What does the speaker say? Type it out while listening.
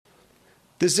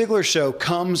The Ziglar Show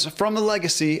comes from the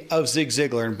legacy of Zig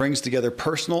Ziglar and brings together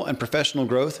personal and professional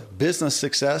growth, business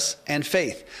success, and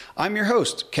faith. I'm your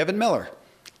host, Kevin Miller.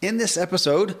 In this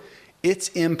episode, it's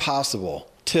impossible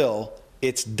till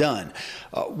it's done.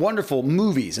 Wonderful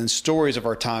movies and stories of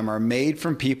our time are made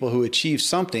from people who achieved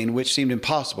something which seemed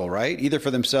impossible, right? Either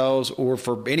for themselves or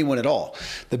for anyone at all.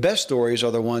 The best stories are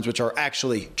the ones which are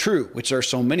actually true, which there are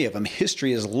so many of them.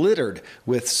 History is littered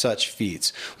with such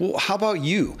feats. Well, how about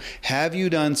you? Have you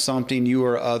done something you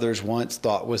or others once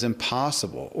thought was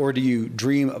impossible? Or do you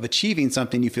dream of achieving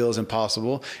something you feel is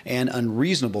impossible and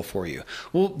unreasonable for you?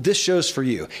 Well, this show's for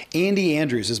you. Andy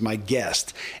Andrews is my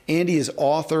guest. Andy is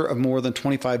author of more than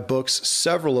 25 books,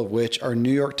 several of which are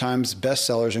New York Times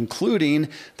bestsellers, including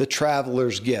The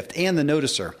Traveler's Gift and The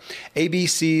Noticer.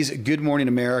 ABC's Good Morning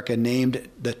America named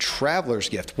The Traveler's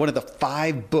Gift one of the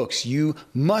 5 books you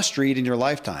must read in your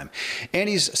lifetime. And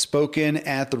he's spoken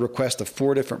at the request of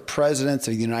 4 different presidents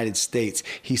of the United States.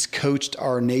 He's coached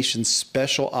our nation's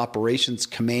Special Operations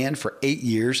Command for 8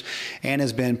 years and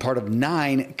has been part of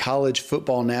 9 college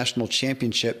football national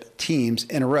championship teams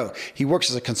in a row. He works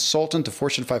as a consultant to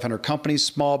Fortune 500 companies,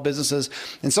 small businesses,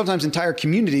 and sometimes entire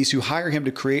communities who hire him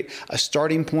to create a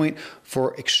starting point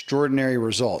for extraordinary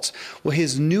results. Well,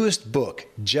 his newest book,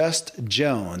 Just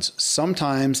Jones,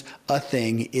 Sometimes a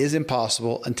Thing is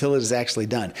Impossible Until It Is Actually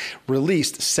Done,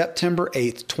 released September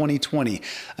 8th, 2020.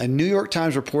 A New York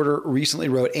Times reporter recently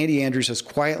wrote, Andy Andrews has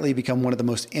quietly become one of the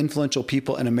most influential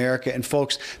people in America. And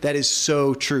folks, that is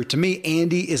so true. To me,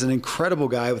 Andy is an incredible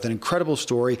guy with an incredible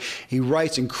story. He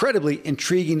writes incredibly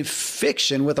intriguing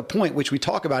fiction with a point, which we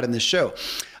talk about in this show.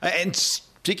 And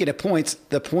speaking of points,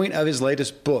 the point of his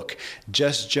latest book,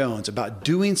 Just Jones, about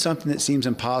doing something that seems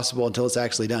impossible until it's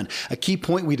actually done. A key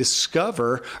point we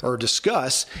discover or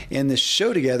discuss in this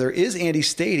show together is Andy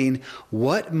stating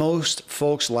what most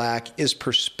folks lack is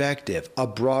perspective, a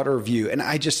broader view. And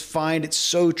I just find it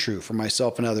so true for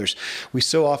myself and others. We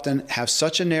so often have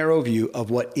such a narrow view of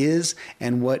what is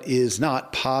and what is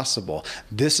not possible.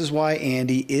 This is why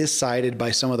Andy is cited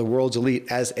by some of the world's elite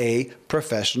as a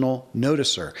professional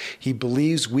noticer. He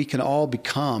believes we can all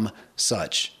become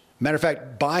such. Matter of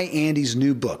fact, buy Andy's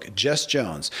new book, Just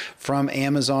Jones, from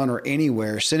Amazon or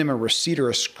anywhere. Send him a receipt or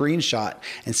a screenshot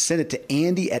and send it to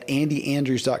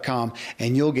Andy@andyandrews.com,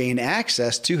 and you'll gain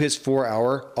access to his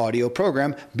 4-hour audio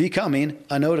program, Becoming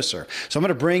a Noticer. So I'm going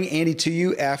to bring Andy to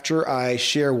you after I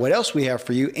share what else we have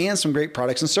for you and some great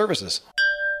products and services.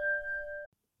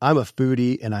 I'm a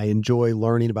foodie and I enjoy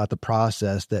learning about the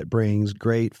process that brings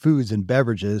great foods and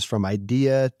beverages from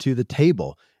idea to the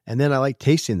table. And then I like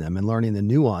tasting them and learning the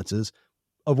nuances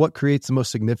of what creates the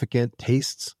most significant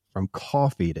tastes, from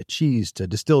coffee to cheese to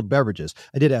distilled beverages.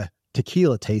 I did a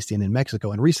tequila tasting in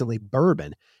Mexico and recently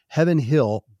bourbon. Heaven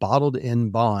Hill Bottled in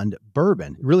Bond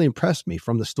bourbon really impressed me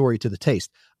from the story to the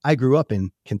taste. I grew up in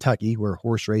Kentucky where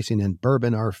horse racing and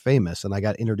bourbon are famous, and I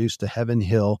got introduced to Heaven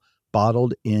Hill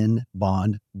Bottled in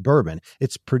Bond bourbon.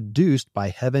 It's produced by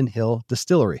Heaven Hill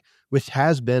Distillery, which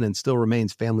has been and still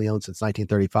remains family-owned since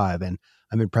 1935. And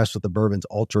I'm impressed with the bourbon's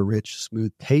ultra-rich,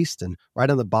 smooth taste. And right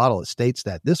on the bottle, it states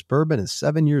that this bourbon is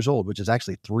 7 years old, which is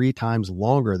actually 3 times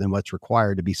longer than what's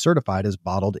required to be certified as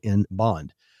bottled in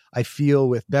bond. I feel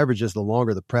with beverages, the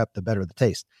longer the prep, the better the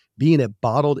taste. Being a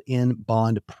bottled in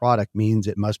bond product means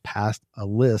it must pass a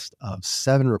list of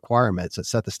 7 requirements that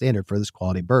set the standard for this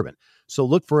quality bourbon. So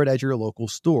look for it at your local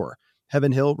store.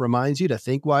 Heaven Hill reminds you to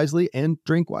think wisely and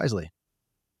drink wisely.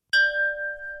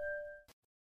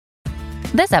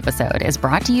 This episode is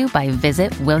brought to you by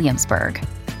Visit Williamsburg.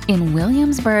 In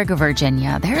Williamsburg,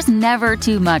 Virginia, there's never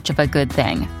too much of a good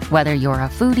thing. Whether you're a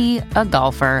foodie, a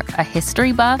golfer, a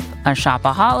history buff, a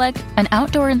shopaholic, an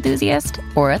outdoor enthusiast,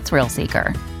 or a thrill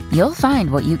seeker, you'll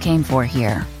find what you came for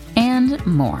here and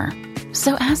more.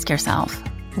 So ask yourself,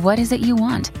 what is it you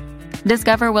want?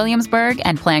 Discover Williamsburg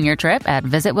and plan your trip at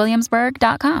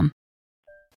visitwilliamsburg.com.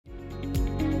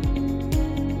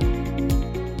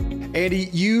 Andy,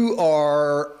 you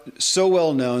are so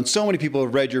well known. So many people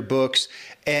have read your books,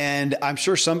 and I'm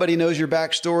sure somebody knows your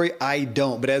backstory. I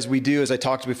don't, but as we do, as I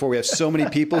talked before, we have so many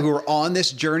people who are on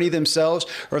this journey themselves,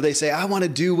 or they say, I want to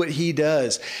do what he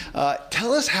does.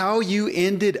 Tell us how you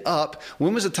ended up.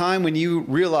 When was the time when you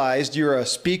realized you're a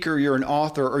speaker, you're an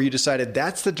author, or you decided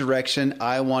that's the direction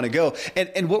I want to go?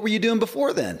 And what were you doing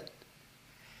before then?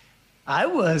 I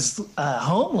was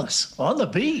homeless on the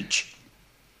beach.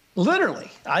 Literally,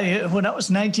 when I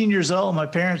was 19 years old, my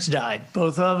parents died,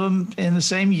 both of them in the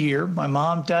same year. My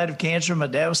mom died of cancer. My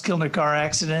dad was killed in a car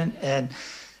accident.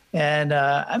 And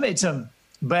I made some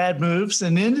bad moves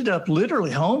and ended up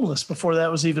literally homeless before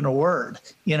that was even a word.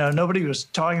 You know, nobody was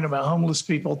talking about homeless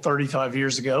people 35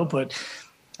 years ago, but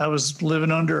I was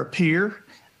living under a pier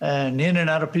and in and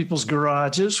out of people's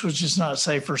garages, which is not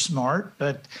safe or smart,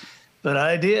 but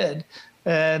I did.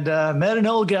 And met an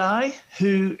old guy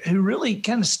who really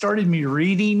kind of started me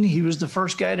reading. He was the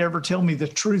first guy to ever tell me the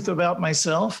truth about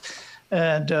myself.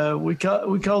 And we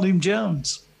called him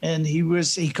Jones. And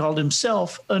he called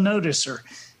himself a noticer.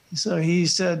 So he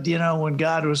said, when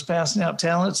God was passing out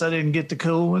talents, I didn't get the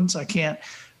cool ones. I can't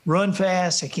run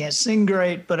fast. I can't sing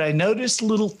great, but I noticed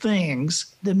little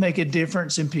things that make a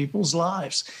difference in people's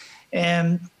lives.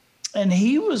 And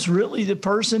he was really the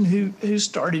person who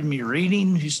started me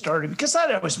reading, because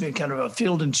I'd always been kind of a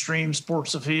Field and Stream,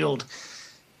 Sports Afield,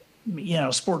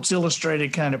 Sports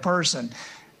Illustrated kind of person.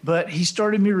 But he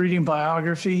started me reading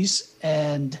biographies,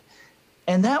 and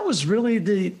that was really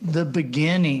the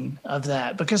beginning of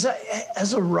that. Because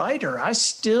as a writer, I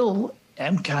still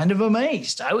am kind of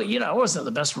amazed. I wasn't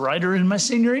the best writer in my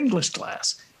senior English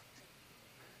class.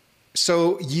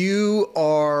 So you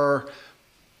are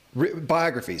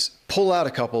biographies. Pull out a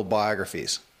couple of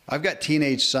biographies. I've got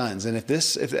teenage sons, and if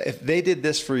they did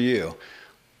this for you,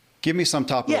 give me some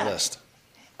top of the list.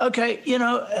 Okay,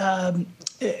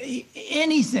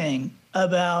 anything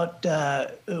about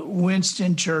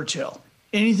Winston Churchill.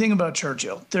 Anything about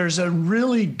Churchill. There's a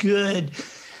really good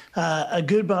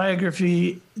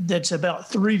biography that's about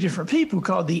 3 different people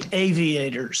called The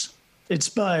Aviators. It's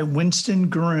by Winston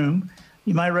Groom.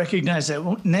 You might recognize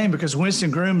that name because Winston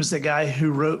Groom is the guy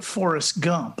who wrote Forrest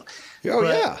Gump.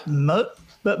 Yeah.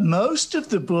 But most of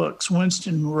the books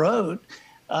Winston wrote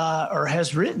or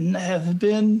has written have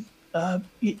been,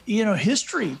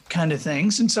 history kind of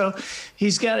things. And so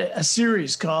he's got a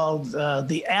series called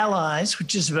The Allies,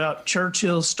 which is about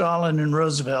Churchill, Stalin, and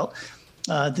Roosevelt.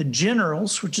 The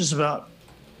Generals, which is about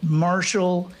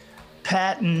Marshall,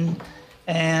 Patton,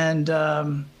 and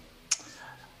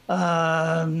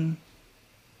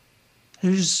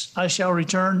who's I Shall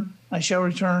Return? I Shall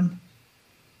Return.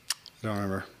 I don't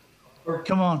remember.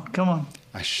 Come on.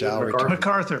 I Shall Return.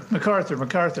 MacArthur.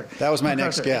 That was my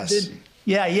next guess.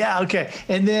 Okay.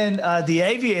 And then The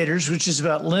Aviators, which is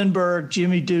about Lindbergh,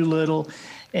 Jimmy Doolittle,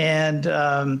 and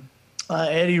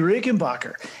Eddie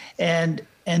Rickenbacker. And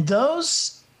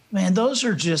those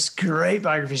are just great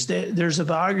biographies. There's a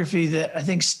biography that I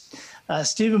think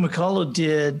David McCullough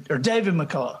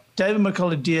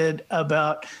did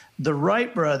about the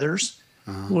Wright brothers,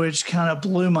 which kind of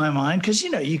blew my mind because,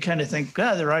 you kind of think,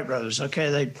 the Wright brothers,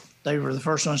 okay, they were the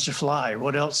first ones to fly.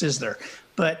 What else is there?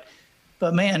 But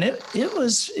man, it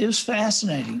was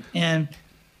fascinating. And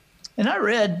I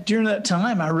read during that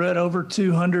time, over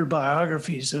 200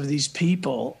 biographies of these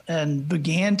people and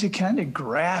began to kind of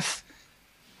graph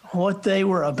what they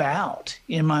were about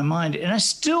in my mind. And I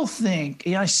still think,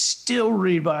 I still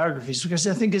read biographies because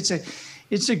I think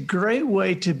it's a great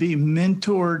way to be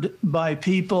mentored by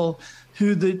people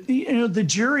who the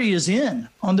jury is in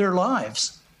on their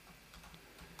lives.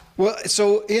 Well,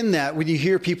 so in that, when you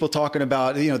hear people talking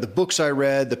about, the books I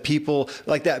read, the people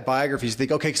like that, biographies, you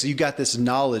think, okay, so you got this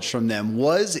knowledge from them.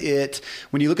 Was it,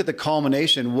 when you look at the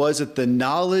culmination, was it the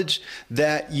knowledge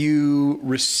that you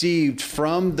received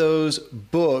from those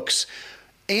books?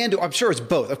 And I'm sure it's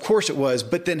both. Of course it was.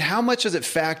 But then how much does it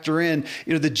factor in,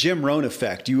 the Jim Rohn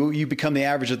effect? You become the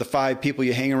average of the 5 people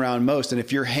you hang around most. And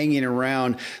if you're hanging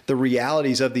around the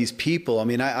realities of these people,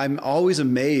 I'm always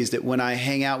amazed that when I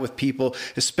hang out with people,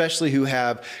 especially who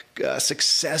have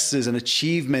successes and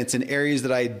achievements in areas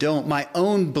that I don't, my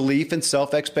own belief and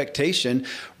self-expectation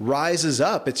rises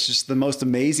up. It's just the most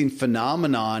amazing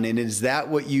phenomenon. And is that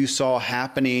what you saw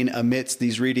happening amidst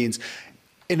these readings?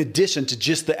 In addition to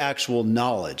just the actual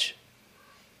knowledge?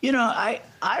 I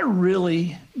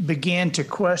really began to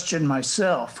question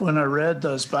myself when I read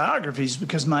those biographies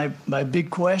because my big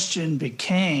question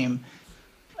became,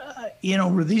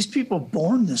 were these people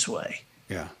born this way?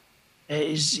 Yeah.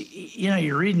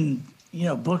 You're reading,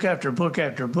 book after book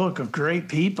after book of great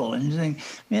people and you think,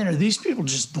 man, are these people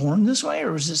just born this way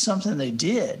or was it something they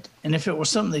did? And if it was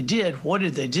something they did, what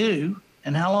did they do?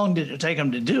 And how long did it take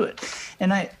them to do it?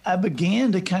 And I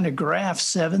began to kind of graph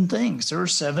 7 things. There were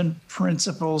 7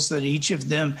 principles that each of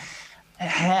them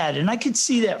had. And I could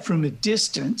see that from a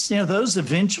distance. Those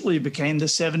eventually became the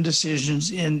 7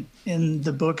 decisions in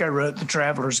the book I wrote, The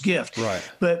Traveler's Gift. Right.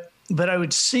 But I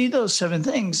would see those 7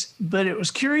 things. But it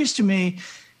was curious to me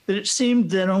that it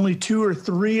seemed that only 2 or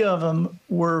 3 of them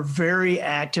were very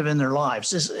active in their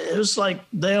lives. It was like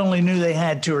they only knew they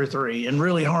had 2 or 3 and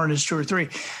really harnessed 2 or 3.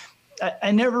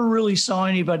 I never really saw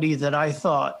anybody that I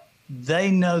thought they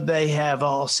know they have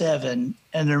all 7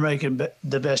 and they're making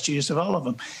the best use of all of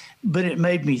them. But it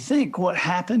made me think, what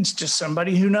happens to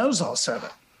somebody who knows all 7?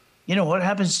 what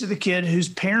happens to the kid whose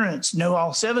parents know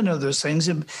all 7 of those things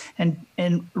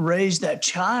and raise that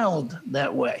child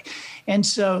that way? And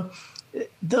so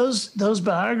those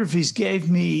biographies gave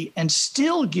me and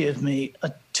still give me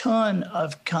a ton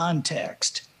of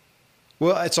context.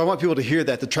 Well, so I want people to hear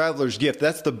that. The Traveler's Gift,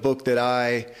 that's the book that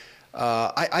I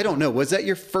don't know. Was that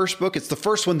your first book? It's the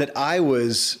first one that I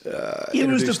was It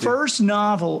was the first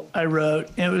novel I wrote.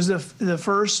 It was the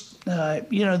first, that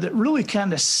really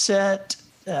kind of set,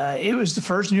 it was the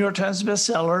first New York Times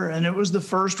bestseller, and it was the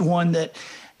first one that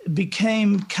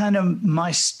became kind of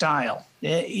my style,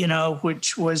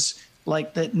 which was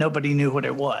like that nobody knew what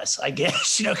it was, I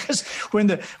guess, because when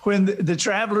the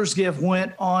Traveler's Gift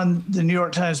went on the New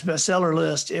York Times bestseller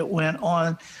list, it went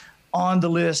on the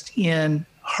list in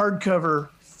hardcover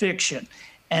fiction.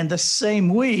 And the same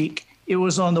week, it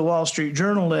was on the Wall Street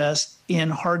Journal list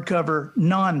in hardcover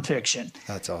nonfiction.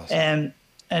 That's awesome.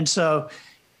 And so,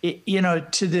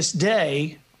 to this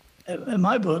day,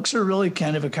 my books are really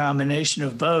kind of a combination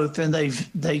of both, and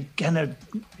they kind of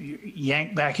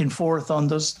yank back and forth on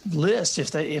those lists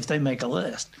if they make a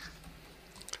list.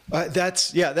 With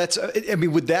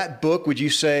that book, would you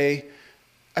say,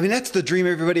 that's the dream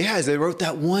everybody has. They wrote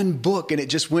that one book and it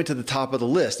just went to the top of the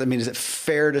list. Is it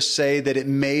fair to say that it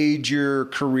made your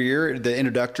career, the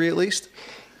introductory at least?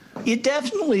 It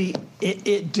definitely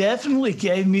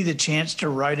gave me the chance to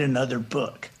write another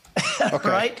book. Okay.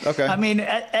 Right? Okay.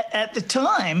 At the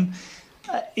time,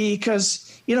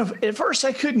 because, at first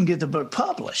I couldn't get the book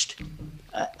published.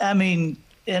 And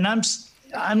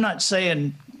I'm not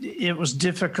saying it was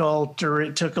difficult or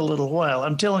it took a little while.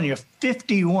 I'm telling you,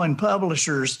 51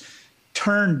 publishers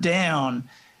turned down,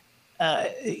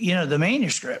 the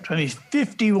manuscript.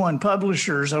 51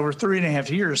 publishers over 3.5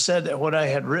 years said that what I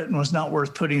had written was not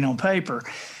worth putting on paper.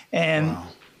 And, wow.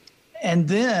 and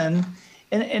then,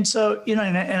 and so, and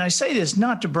I say this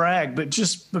not to brag, but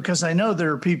just because I know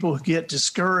there are people who get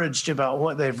discouraged about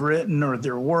what they've written or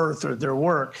their worth or their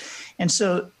work. And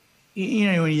so,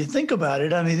 when you think about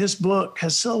it, this book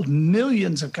has sold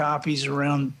millions of copies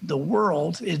around the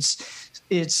world. It's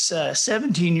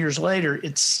 17 years later.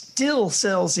 It still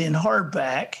sells in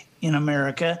hardback in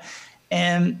America.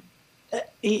 And,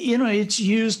 it's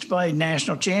used by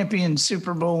national champions,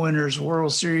 Super Bowl winners,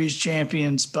 World Series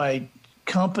champions, by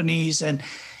companies. And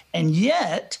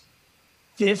yet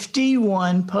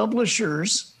 51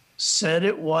 publishers said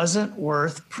it wasn't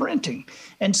worth printing.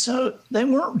 And so they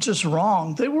weren't just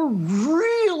wrong, they were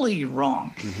really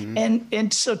wrong. Mm-hmm.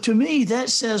 And so to me, that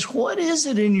says, what is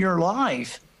it in your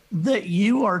life that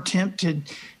you are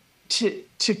tempted to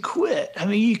quit?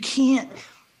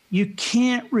 You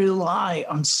can't rely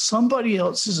on somebody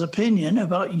else's opinion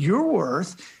about your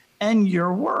worth and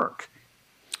your work.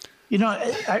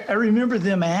 I remember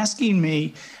them asking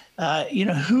me,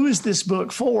 who is this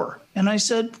book for? And I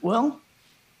said, well,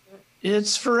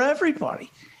 it's for everybody.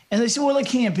 And they said, well, it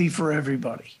can't be for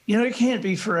everybody. It can't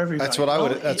be for everybody. That's what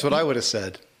I would have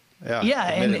said. Yeah. Yeah.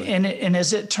 And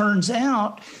as it turns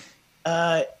out,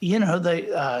 high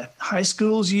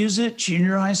schools use it,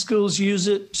 junior high schools use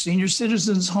it, senior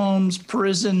citizens' homes,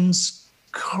 prisons,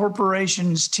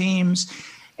 corporations, teams.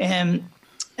 And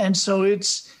so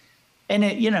it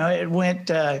went,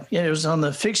 it was on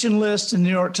the fiction list in the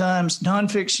New York Times,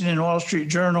 nonfiction in Wall Street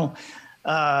Journal,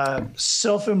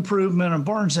 self-improvement on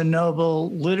Barnes &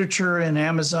 Noble, literature in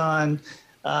Amazon,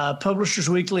 Publishers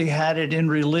Weekly had it in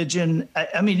religion.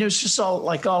 It was just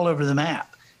all over the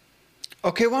map.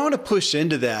 Okay, well, I want to push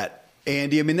into that,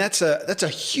 Andy. That's a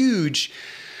huge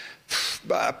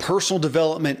personal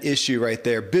development issue right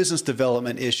there, business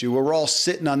development issue, where we're all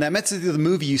sitting on that. That's the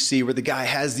movie you see where the guy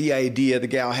has the idea, the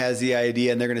gal has the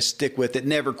idea, and they're going to stick with it,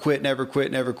 never quit,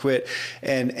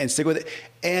 and stick with it.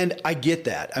 And I get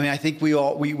that. I think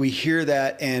we hear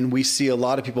that, and we see a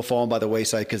lot of people falling by the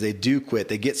wayside because they do quit.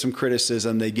 They get some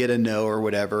criticism, they get a no or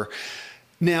whatever.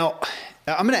 Now,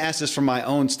 I'm going to ask this from my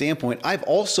own standpoint. I've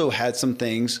also had some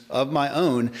things of my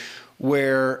own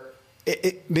where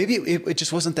it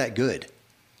just wasn't that good.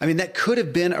 That could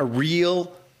have been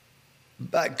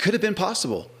could have been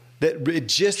possible. That it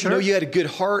just, sure. You had a good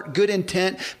heart, good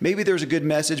intent. Maybe there was a good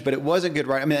message, but it wasn't good,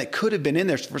 right? That could have been in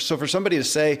there. So for somebody to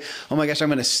say, oh my gosh, I'm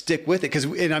going to stick with it.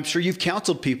 And I'm sure you've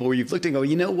counseled people where you've looked and go,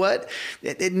 you know what?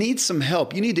 It needs some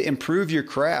help. You need to improve your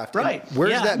craft. Right. And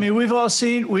where's that?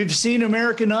 We've seen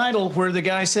American Idol where the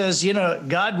guy says,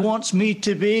 God wants me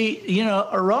to be,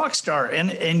 a rock star.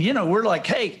 And we're like,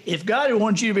 hey, if God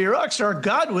wants you to be a rock star,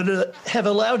 God would have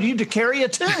allowed you to carry a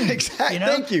tune. Exactly.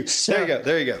 Thank you. So,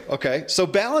 there you go. Okay. So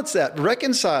balance that,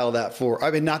 reconcile that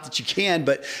not that you can,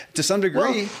 but to some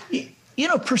degree.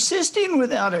 persisting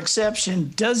without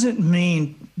exception doesn't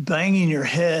mean banging your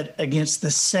head against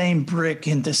the same brick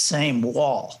in the same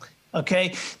wall.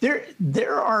 Okay.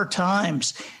 There are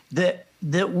times that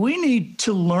we need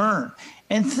to learn,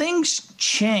 and things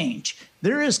change.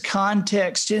 There is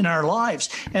context in our lives,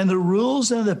 and the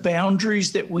rules and the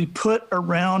boundaries that we put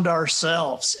around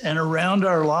ourselves and around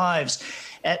our lives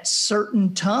at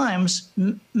certain times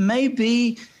may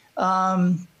be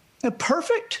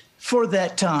perfect for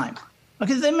that time.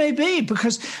 Okay, they may be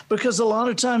because a lot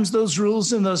of times those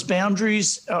rules and those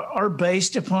boundaries are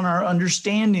based upon our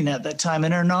understanding at that time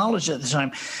and our knowledge at the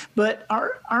time. But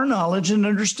our knowledge and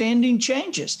understanding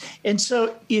changes. And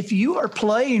so if you are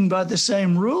playing by the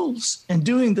same rules and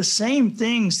doing the same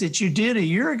things that you did a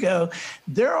year ago,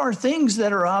 there are things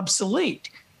that are obsolete.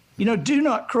 Do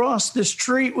not cross the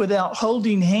street without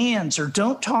holding hands, or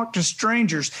don't talk to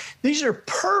strangers. These are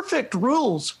perfect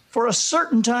rules for a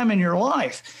certain time in your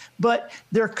life. But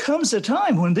there comes a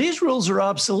time when these rules are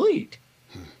obsolete.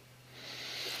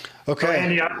 Okay.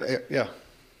 Andy,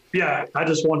 yeah, I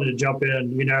just wanted to jump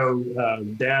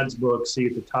in. Dad's book, See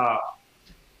at the Top,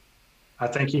 I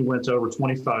think he went to over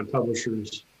 25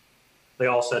 publishers. They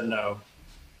all said no.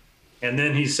 And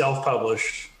then he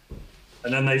self-published.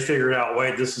 And then they figured out,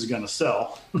 wait, this is going to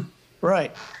sell.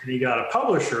 Right. And he got a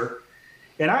publisher.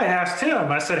 And I asked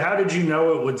him, I said, how did you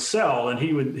know it would sell? And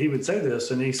he would say this.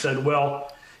 And he said,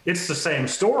 well, it's the same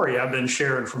story I've been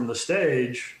sharing from the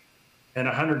stage, and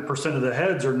 100% of the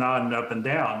heads are nodding up and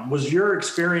down. Was your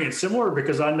experience similar?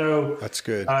 Because I know that's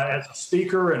good. As a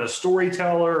speaker and a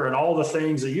storyteller and all the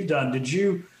things that you've done, did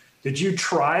you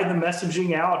try the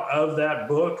messaging out of that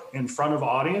book in front of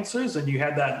audiences, and you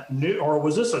had that new, or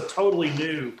was this a totally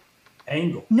new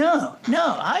angle? No,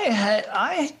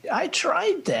 I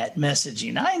tried that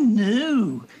messaging. I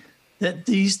knew that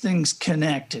these things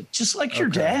connected, just like your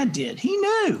dad did. He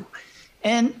knew.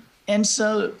 And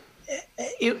so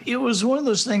it was one of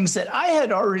those things that I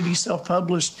had already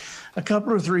self-published a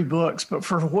couple or three books, but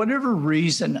for whatever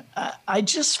reason, I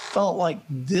just felt like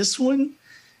this one,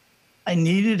 I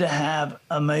needed to have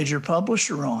a major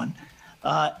publisher on.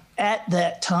 At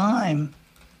that time,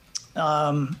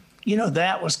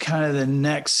 that was kind of the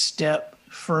next step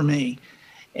for me.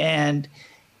 And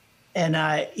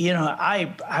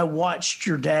I watched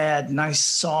your dad, and I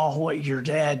saw what your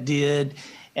dad did,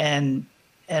 and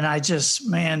I just,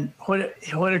 man,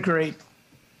 what a great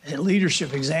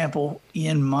leadership example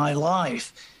in my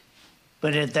life.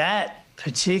 But at that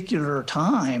particular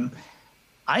time,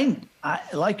 I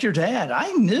like your dad,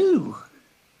 I knew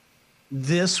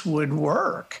this would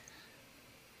work.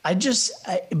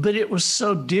 But it was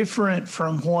so different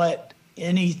from what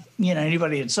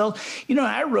anybody had sold.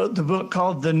 I wrote the book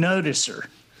called The Noticer,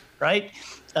 right?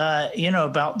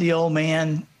 About the old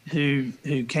man who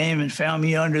came and found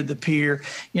me under the pier.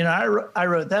 I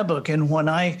wrote that book, and when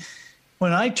I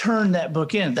turned that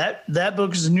book in, that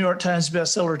book is a New York Times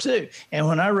bestseller too. And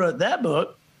when I wrote that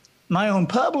book, my own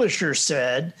publisher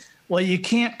said, well, you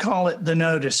can't call it The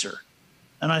Noticer.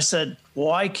 And I said,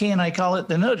 why can't I call it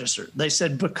The Noticer? They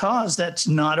said, because that's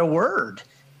not a word.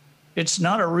 It's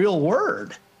not a real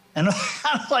word. And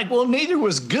I'm like, well, neither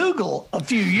was Google a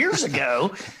few years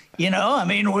ago. We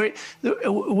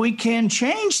can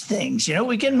change things,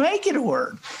 we can make it a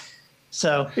word.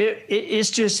 So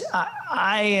it's just,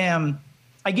 I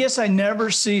guess I never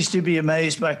cease to be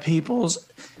amazed by people's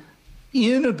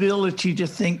inability to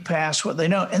think past what they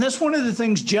know. And that's one of the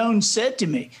things Joan said to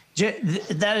me.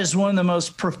 That is one of the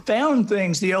most profound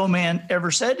things the old man ever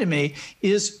said to me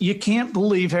is you can't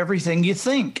believe everything you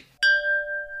think.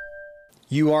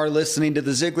 You are listening to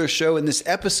The Ziglar Show in this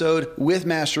episode with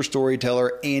master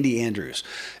storyteller Andy Andrews.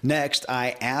 Next,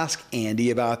 I ask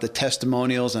Andy about the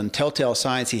testimonials and telltale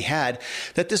signs he had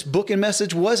that this book and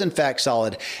message was in fact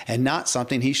solid and not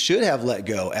something he should have let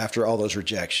go after all those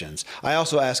rejections. I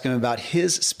also ask him about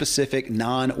his specific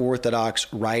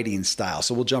non-orthodox writing style.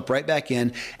 So we'll jump right back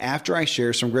in after I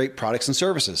share some great products and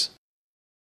services.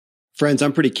 Friends,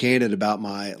 I'm pretty candid about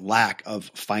my lack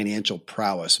of financial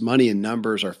prowess. Money and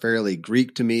numbers are fairly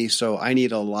Greek to me, so I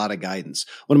need a lot of guidance.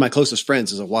 One of my closest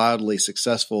friends is a wildly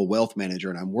successful wealth manager,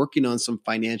 and I'm working on some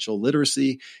financial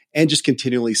literacy and just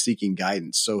continually seeking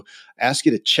guidance. So I ask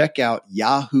you to check out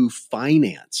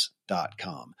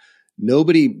yahoofinance.com.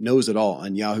 Nobody knows it all,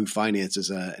 and Yahoo Finance is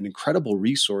an incredible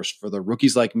resource for the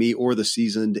rookies like me or the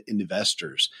seasoned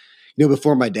investors.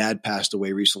 Before my dad passed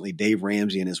away recently, Dave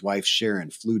Ramsey and his wife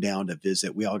Sharon flew down to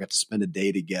visit. We all got to spend a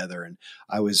day together, and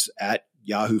I was at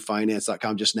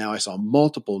yahoofinance.com just now. I saw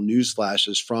multiple news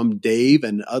flashes from Dave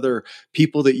and other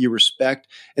people that you respect,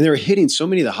 and they were hitting so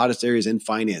many of the hottest areas in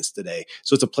finance today.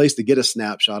 So it's a place to get a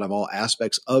snapshot of all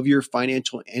aspects of your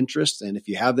financial interests, and if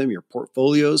you have them, your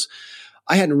portfolios.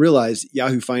 I hadn't realized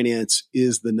Yahoo Finance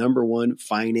is the #1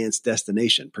 finance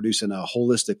destination, producing a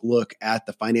holistic look at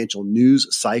the financial news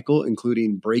cycle,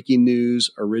 including breaking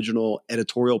news, original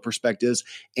editorial perspectives,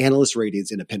 analyst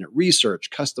ratings, independent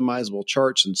research, customizable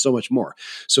charts, and so much more.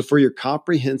 So for your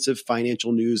comprehensive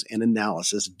financial news and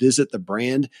analysis, visit the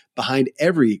brand behind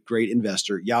every great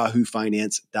investor,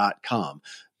 yahoofinance.com,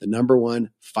 the #1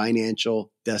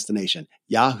 financial destination,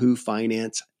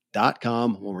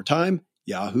 yahoofinance.com. One more time,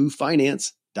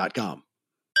 yahoofinance.com.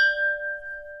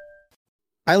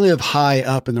 I live high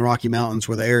up in the Rocky Mountains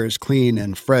where the air is clean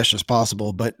and fresh as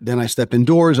possible, but then I step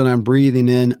indoors and I'm breathing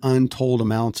in untold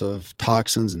amounts of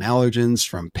toxins and allergens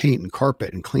from paint and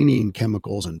carpet and cleaning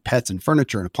chemicals and pets and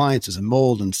furniture and appliances and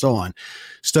mold and so on.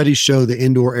 Studies show the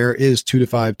indoor air is 2 to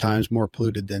 5 times more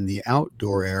polluted than the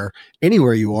outdoor air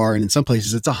anywhere you are, and in some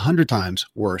places it's 100 times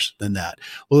worse than that.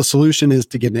 Well, the solution is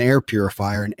to get an air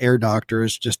purifier, and Air Doctor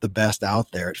is just the best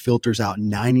out there. It filters out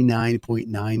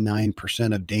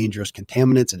 99.99% of dangerous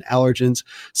contaminants and allergens,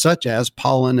 such as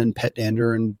pollen and pet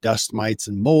dander and dust mites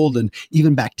and mold and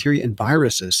even bacteria and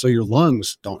viruses, so your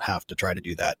lungs don't have to try to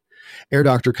do that. Air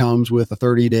Doctor comes with a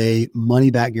 30-day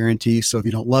money-back guarantee, so if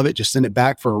you don't love it, just send it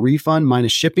back for a refund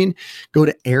minus shipping. Go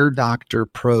to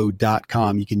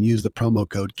airdoctorpro.com. You can use the promo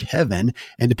code Kevin,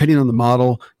 and depending on the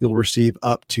model, you'll receive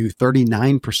up to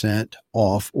 39%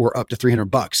 off or up to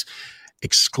 $300.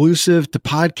 Exclusive to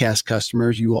podcast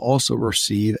customers, you will also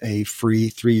receive a free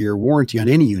 3-year warranty on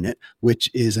any unit, which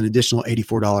is an additional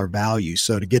 $84 value.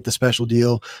 So to get the special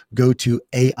deal, go to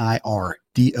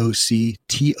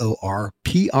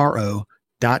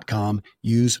airdoctorpro.com.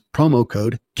 Use promo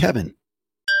code Kevin.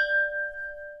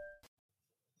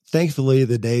 Thankfully,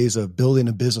 the days of building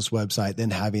a business website, then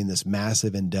having this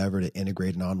massive endeavor to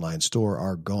integrate an online store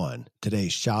are gone. Today,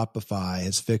 Shopify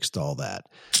has fixed all that.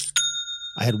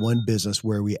 I had one business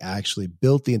where we actually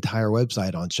built the entire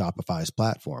website on Shopify's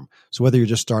platform. So whether you're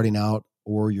just starting out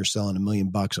or you're selling $1 million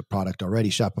of product already,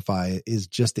 Shopify is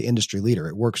just the industry leader.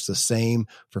 It works the same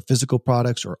for physical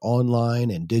products or online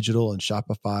and digital, and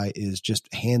Shopify is just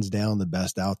hands down the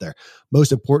best out there.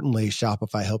 Most importantly,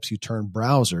 Shopify helps you turn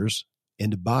browsers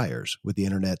into buyers with the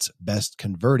internet's best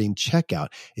converting checkout.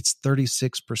 It's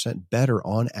 36% better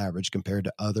on average compared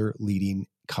to other leading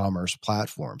commerce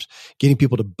platforms. Getting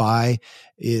people to buy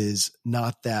is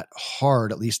not that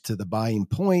hard, at least to the buying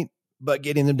point, but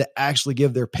getting them to actually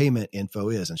give their payment info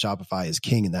is, and Shopify is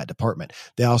king in that department.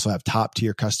 They also have top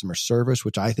tier customer service,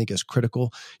 which I think is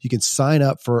critical. You can sign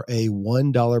up for a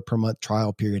 $1 per month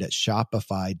trial period at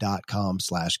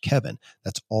shopify.com/Kevin.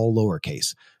 That's all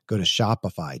lowercase. Go to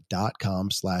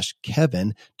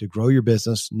shopify.com/Kevin to grow your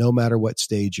business no matter what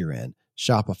stage you're in.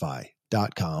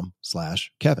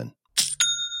 Shopify.com/Kevin.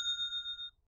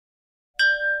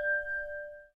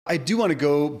 I do want to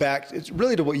go back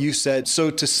really to what you said.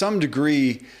 So to some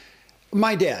degree,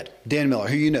 my dad, Dan Miller,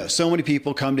 who you know, so many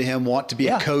people come to him, want to be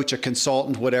a coach, a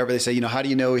consultant, whatever. They say, how do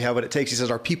you know we have what it takes? He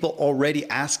says, are people already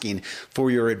asking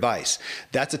for your advice?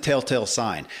 That's a telltale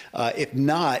sign. If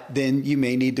not, then you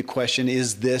may need to question,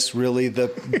 is this really the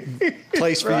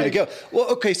place for you to go? Well,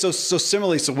 okay. So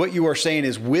similarly, so what you are saying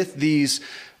is with these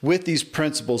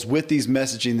principles, with these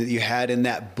messaging that you had in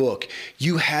that book,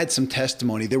 you had some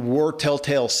testimony. There were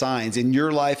telltale signs in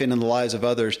your life and in the lives of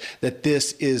others that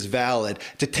this is valid.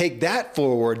 To take that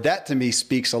forward, that to me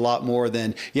speaks a lot more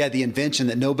than, the invention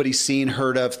that nobody's seen,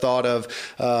 heard of, thought of,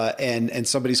 and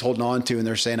somebody's holding on to, and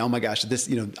they're saying, oh my gosh, this,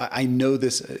 I know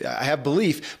this, I have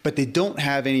belief, but they don't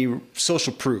have any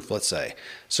social proof, let's say.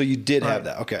 So you did have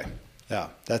that. Okay. Yeah.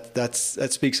 That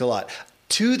speaks a lot.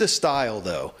 To the style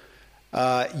though,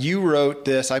 you wrote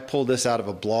this, I pulled this out of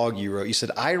a blog you wrote. You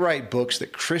said, I write books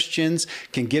that Christians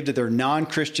can give to their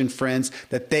non-Christian friends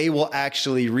that they will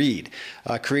actually read,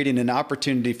 creating an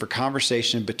opportunity for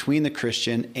conversation between the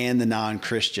Christian and the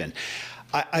non-Christian.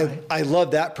 I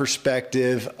love that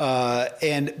perspective.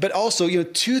 But also,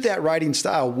 to that writing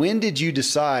style, when did you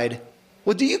decide,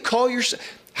 do you call yourself,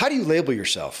 how do you label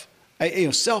yourself?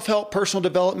 Self-help, personal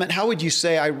development. How would you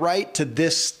say I write to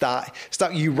this style?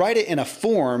 You write it in a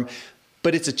form,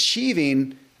 but it's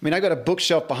achieving. I got a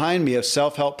bookshelf behind me of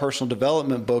self-help, personal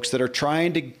development books that are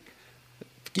trying to,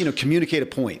 communicate a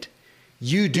point.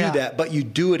 You do that, but you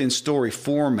do it in story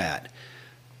format.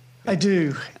 I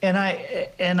do, and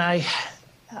I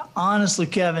honestly,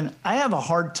 Kevin, I have a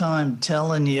hard time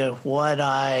telling you what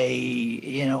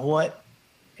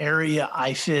area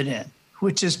I fit in,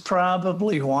 which is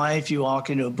probably why if you walk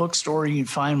into a bookstore, you can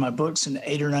find my books in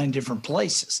 8 or 9 different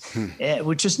places,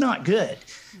 which is not good.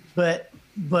 But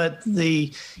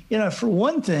for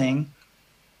one thing,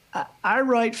 I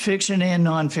write fiction and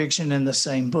nonfiction in the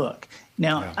same book.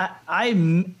 Now, yeah.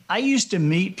 I used to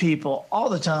meet people all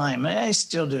the time, and I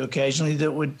still do occasionally,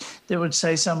 that would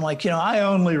say something like, I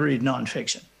only read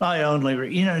nonfiction. I only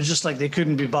read, just like they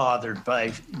couldn't be bothered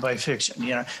by fiction.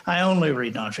 I only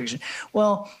read nonfiction.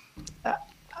 Well,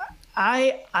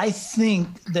 I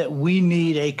think that we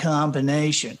need a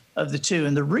combination of the two,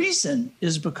 and the reason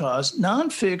is because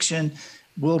nonfiction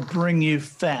will bring you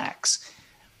facts,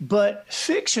 but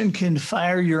fiction can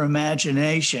fire your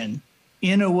imagination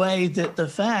in a way that the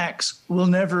facts will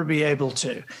never be able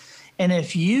to. And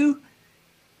if you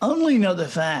only know the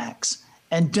facts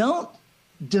and don't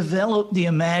develop the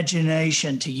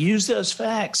imagination to use those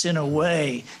facts in a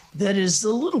way that is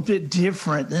a little bit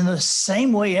different than the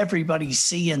same way everybody's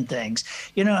seeing things.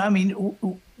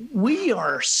 We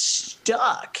are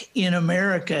stuck in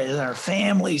America, in our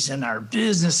families and our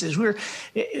businesses.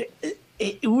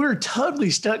 We're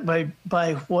totally stuck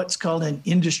by what's called an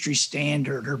industry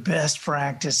standard or best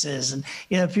practices. And,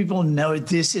 people know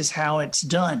this is how it's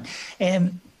done.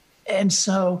 And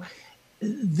so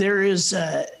there is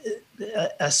a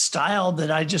style that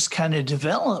I just kind of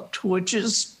developed, which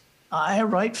is I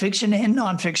write fiction and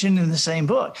nonfiction in the same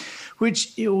book,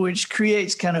 which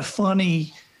creates kind of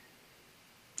funny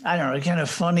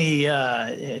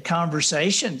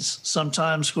conversations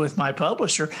sometimes with my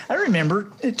publisher. I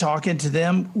remember talking to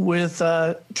them with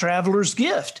Traveler's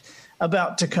Gift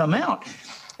about to come out.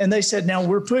 And they said, now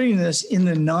we're putting this in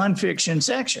the nonfiction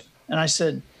section. And I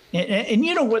said, and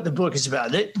you know what the book is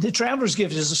about. The Traveler's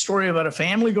Gift is a story about a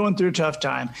family going through a tough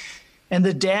time. And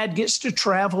the dad gets to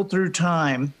travel through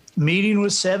time, meeting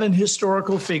with 7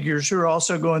 historical figures who are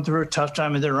also going through a tough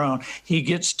time of their own. He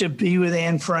gets to be with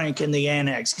Anne Frank in the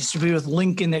Annex, gets to be with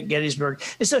Lincoln at Gettysburg.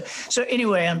 And so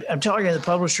anyway, I'm talking to the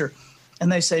publisher,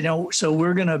 and they say, no, so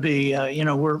we're going to be,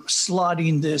 we're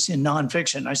slotting this in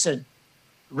nonfiction. I said,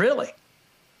 really?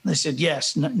 They said,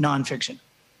 yes, nonfiction.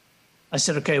 I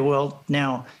said, okay, well,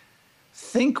 now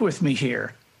think with me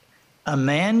here. A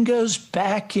man goes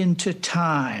back into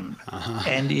time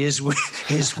and is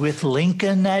with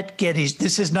Lincoln at Gettysburg.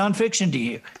 This is nonfiction to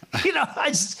you,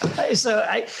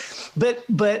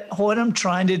 But what I'm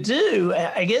trying to do,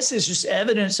 I guess, is just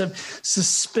evidence of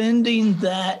suspending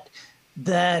that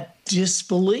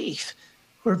disbelief,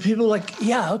 where people are like,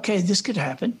 yeah, okay, this could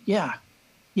happen, yeah,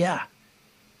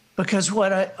 because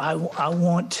what I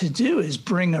want to do is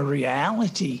bring a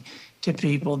reality to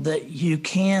people that you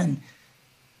can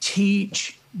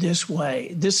teach this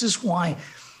way. This is why,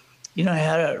 I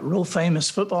had a real famous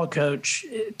football coach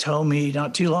told me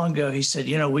not too long ago. He said,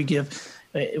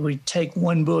 we take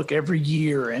one book every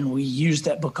year and we use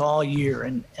that book all year.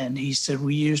 And he said,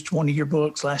 we used one of your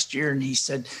books last year. And he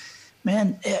said,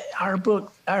 man,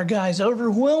 our guys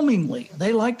overwhelmingly,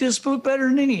 they like this book better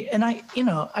than any. And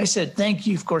I said, thank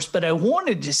you, of course. But I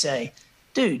wanted to say,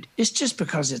 dude, it's just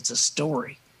because it's a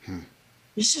story.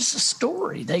 It's just a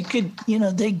story. They could,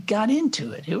 they got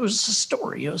into it. It was a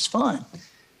story. It was fun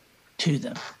to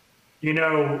them.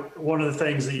 One of the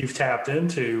things that you've tapped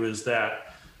into is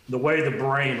that the way the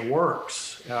brain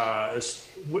works, is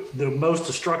the most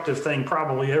destructive thing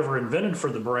probably ever invented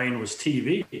for the brain was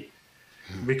TV,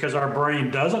 because our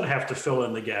brain doesn't have to fill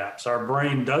in the gaps. Our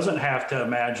brain doesn't have to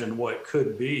imagine what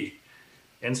could be.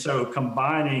 And so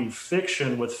combining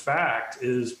fiction with fact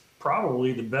is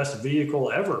probably the best vehicle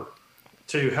ever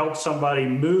to help somebody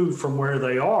move from where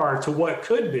they are to what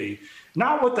could be,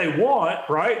 not what they want,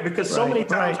 right? Because so many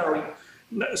times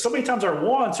our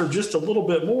wants are just a little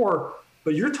bit more,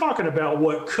 but you're talking about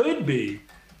what could be,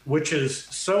 which is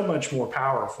so much more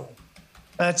powerful.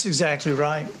 That's exactly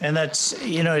right. And that's,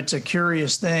 it's a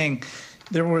curious thing.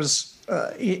 There was,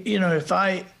 if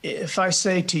I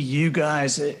say to you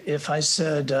guys, if I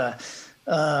said,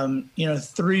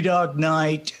 Three Dog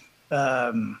Night,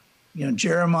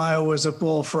 Jeremiah was a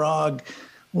bullfrog,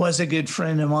 was a good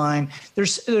friend of mine.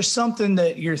 There's something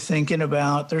that you're thinking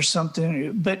about. There's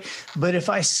something, but if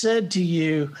I said to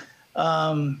you,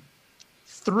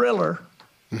 Thriller,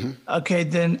 okay,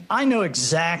 then I know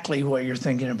exactly what you're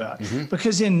thinking about.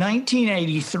 Because in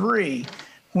 1983,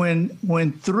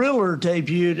 when Thriller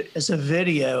debuted as a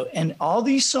video and all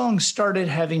these songs started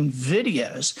having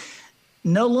videos,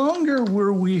 no longer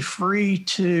were we free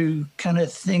to kind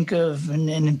of think of and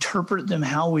interpret them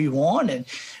how we wanted.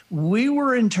 We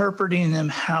were interpreting them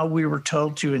how we were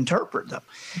told to interpret them.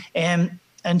 And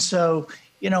And so,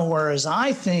 whereas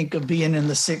I think of being in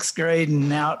the 6th grade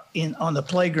and out on the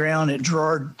playground at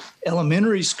Girard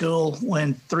Elementary School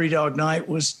when Three Dog Night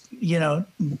was,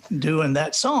 doing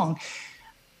that song,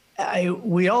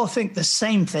 we all think the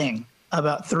same thing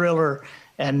about Thriller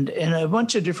and a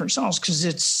bunch of different songs,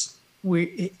 because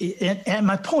and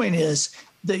my point is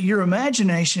that your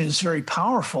imagination is very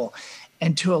powerful,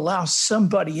 and to allow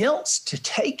somebody else to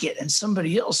take it and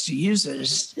somebody else to use it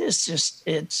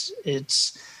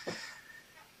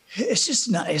it's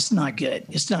not good.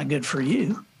 It's not good for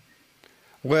you.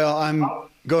 Well,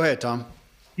 go ahead, Tom.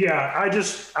 Yeah, I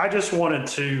just wanted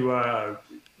to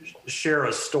share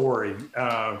a story.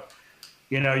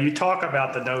 You talk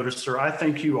about the noticer. I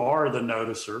think you are the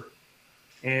noticer.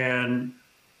 And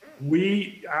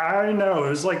I know it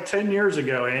was like 10 years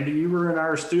ago, Andy, you were in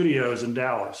our studios in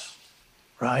Dallas.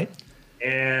 Right.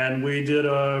 And we did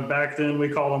back then we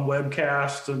call them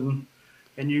webcasts,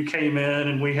 and you came in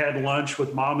and we had lunch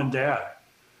with Mom and Dad.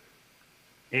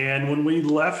 And when we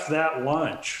left that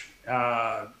lunch,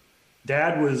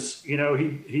 Dad was,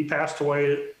 he passed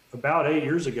away about 8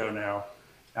 years ago now.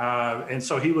 And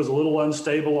so he was a little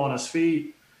unstable on his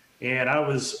feet. And I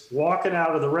was walking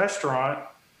out of the restaurant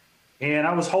and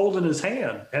I was holding his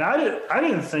hand, and I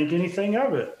didn't think anything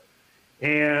of it.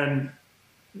 And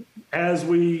as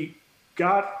we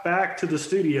got back to the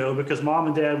studio, because Mom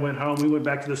and Dad went home, we went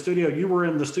back to the studio. You were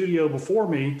in the studio before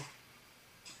me,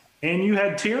 and you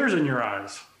had tears in your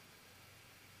eyes.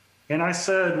 And I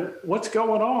said, "What's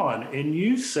going on?" And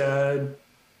you said,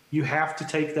 "You have to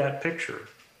take that picture."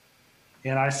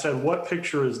 And I said, "What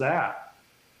picture is that?"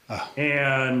 Oh.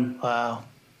 And wow.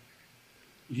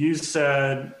 You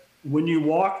said, when you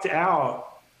walked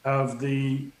out of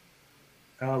the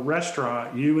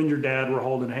restaurant, you and your dad were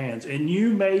holding hands, and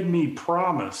you made me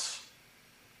promise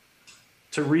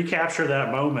to recapture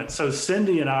that moment. So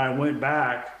Cindy and I went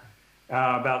back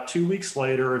about 2 weeks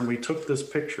later, and we took this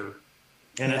picture,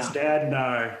 and it's Dad and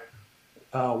I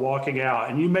walking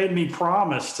out, and you made me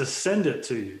promise to send it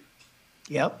to you.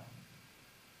 Yep.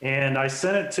 And I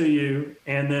sent it to you,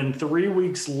 and then 3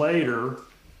 weeks later,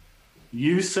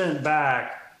 you sent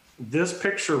back this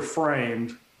picture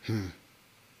framed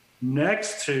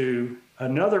next to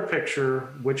another picture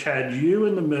which had you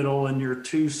in the middle and your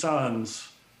two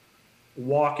sons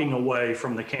walking away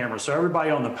from the camera. So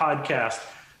everybody on the podcast,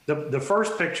 the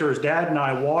first picture is Dad and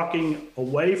I walking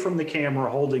away from the camera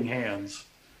holding hands.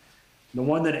 The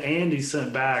one that Andy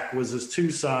sent back was his two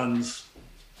sons,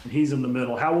 and he's in the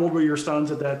middle. How old were your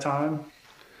sons at that time?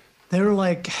 They were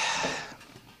like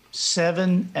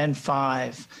 7 and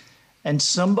 5. And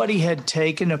somebody had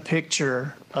taken a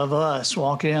picture of us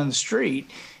walking down the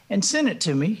street and sent it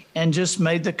to me and just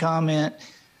made the comment,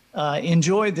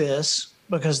 enjoy this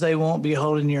because they won't be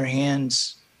holding your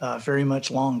hands very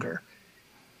much longer.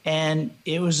 And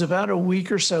it was about a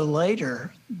week or so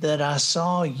later that I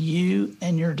saw you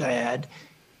and your dad,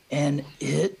 and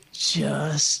it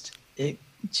just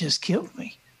killed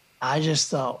me. I just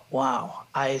thought, wow,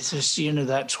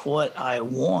 that's what I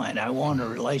want. I want a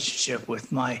relationship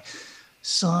with my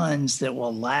sons that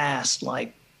will last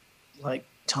like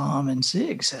Tom and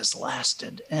Ziggs has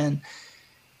lasted. And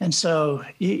so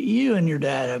you and your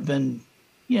dad have been,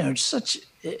 such,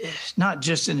 not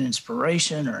just an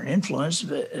inspiration or an influence,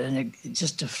 but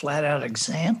just a flat out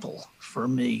example for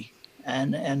me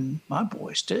and my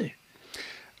boys too.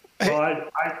 Well,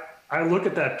 I look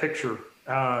at that picture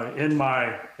in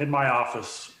my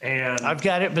office, and I've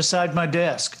got it beside my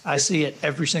desk. I see it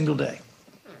every single day.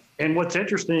 And what's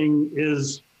interesting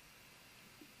is,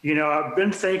 I've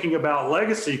been thinking about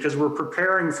legacy because we're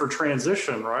preparing for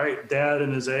transition, right? Dad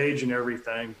and his age and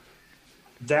everything.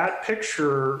 That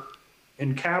picture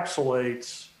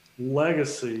encapsulates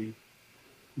legacy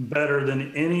better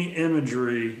than any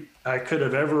imagery I could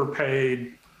have ever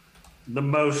paid the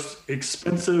most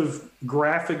expensive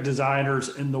graphic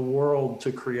designers in the world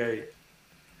to create.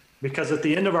 Because at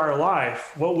the end of our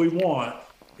life, what we want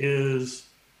is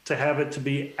to have it to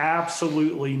be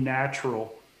absolutely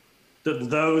natural that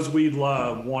those we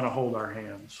love want to hold our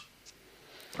hands.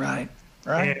 Right.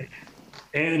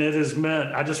 And it has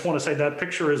meant, I just want to say that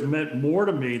picture has meant more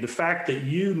to me. The fact that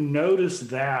you noticed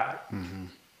that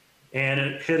and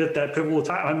it hit at that pivotal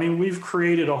time. I mean, we've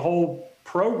created a whole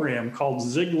program called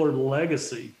Ziglar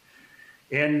Legacy.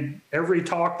 And every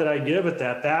talk that I give at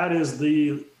that is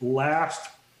the last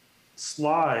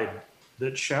slide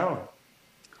that's shown.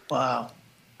 Wow.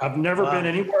 I've never been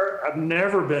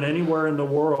anywhere in the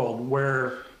world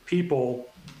where people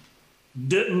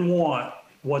didn't want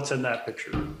what's in that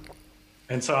picture.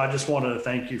 And so I just wanted to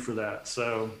thank you for that.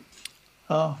 So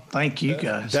Oh, thank you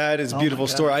guys. That is a beautiful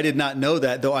story. I did not know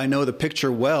that, though I know the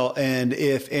picture well. And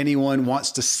if anyone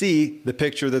wants to see the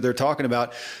picture that they're talking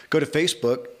about, go to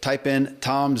Facebook, type in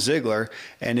Tom Ziglar,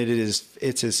 and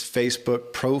it's his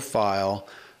Facebook profile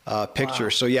picture. Wow.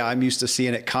 So yeah, I'm used to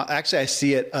seeing it. Actually, I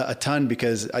see it a ton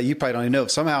because you probably don't even know.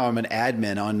 Somehow I'm an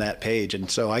admin on that page, and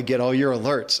so I get all your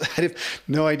alerts. I have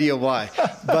no idea why.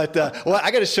 But well, I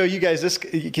got to show you guys this.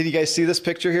 Can you guys see this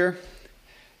picture here?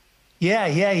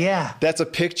 Yeah. That's a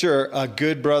picture a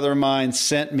good brother of mine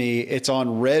sent me. It's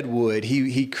on Redwood.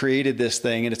 He created this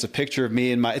thing, and it's a picture of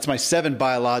me and it's my 7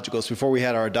 biologicals before we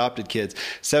had our adopted kids.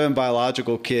 7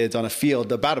 biological kids on a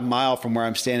field about a mile from where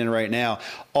I'm standing right now,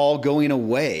 all going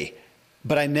away.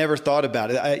 But I never thought about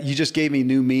it. You just gave me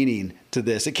new meaning to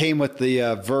this. It came with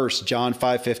the verse, John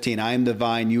 5:15. I am the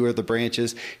vine, you are the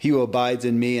branches. He who abides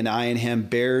in me and I in him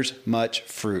bears much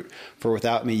fruit. For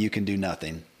without me, you can do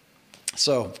nothing.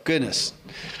 So, goodness,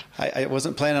 I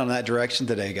wasn't planning on that direction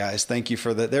today, guys. Thank you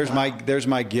for that. There's my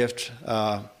gift.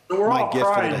 We're all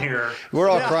crying here. We're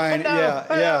all crying. I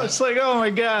know. It's like, oh my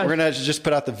God. We're going to just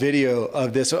put out the video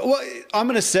of this. Well, I'm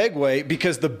going to segue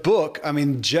because the book,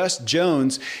 Just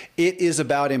Jones, it is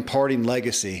about imparting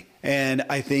legacy. And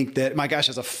I think that, my gosh,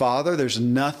 as a father, there's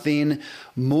nothing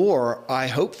more I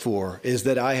hope for is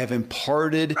that I have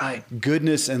imparted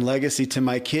goodness and legacy to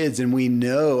my kids. And we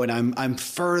know, and I'm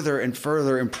further and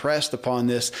further impressed upon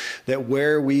this, that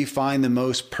where we find the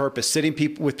most purpose, sitting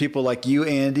with people like you,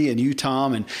 Andy, and you,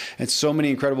 Tom, and so many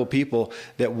incredible people,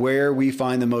 that where we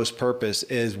find the most purpose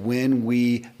is when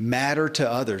we matter to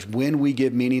others, when we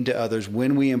give meaning to others,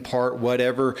 when we impart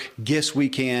whatever gifts we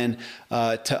can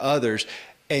to others.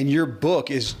 And your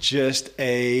book is just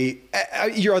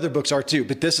your other books are too,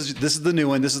 but this is the new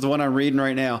one. This is the one I'm reading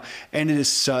right now. And it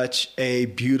is such a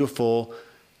beautiful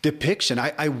depiction.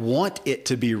 I want it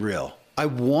to be real. I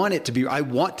want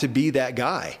to be that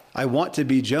guy. I want to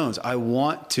be Jones. I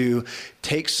want to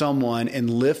take someone and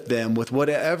lift them with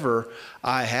whatever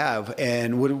I have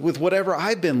and with whatever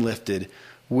I've been lifted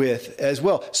with as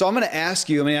well. So I'm going to ask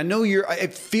you, I know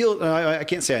I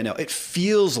can't say I know, it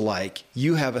feels like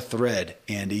you have a thread,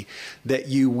 Andy, that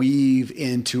you weave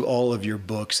into all of your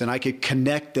books, and I could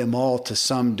connect them all to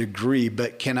some degree,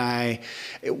 but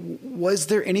was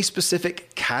there any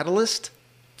specific catalyst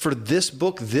for this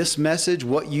book, this message,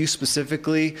 what you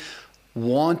specifically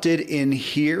wanted in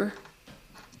here?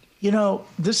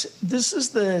 This is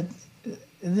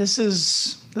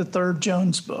the third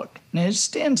Jones book, and it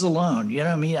stands alone.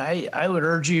 I would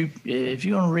urge you, if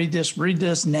you want to read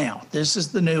this now. This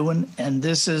is the new one, and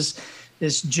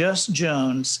it's Just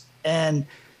Jones. And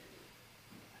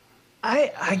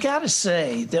I got to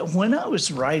say that when I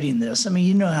was writing this,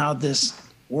 you know how this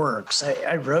works.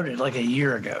 I wrote it like a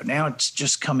year ago. Now it's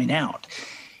just coming out.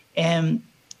 And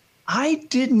I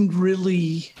didn't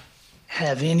really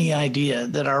have any idea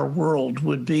that our world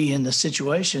would be in the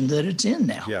situation that it's in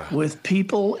now, with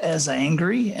people as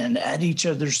angry and at each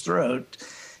other's throat.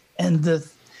 And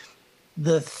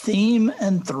the theme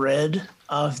and thread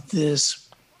of this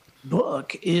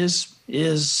book is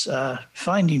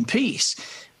finding peace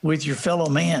with your fellow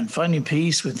man, finding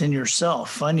peace within yourself,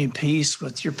 finding peace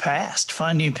with your past,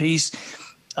 finding peace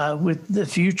with the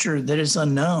future that is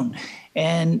unknown,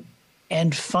 and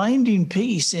finding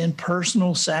peace in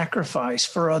personal sacrifice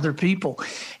for other people.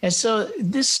 And so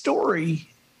this story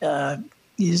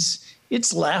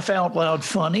it's laugh out loud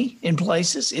funny in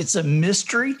places. It's a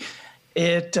mystery.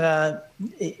 It's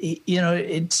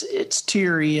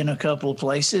teary in a couple of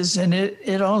places, and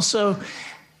it also,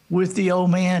 with the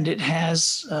old man, it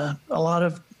has a lot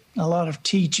of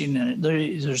teaching in it.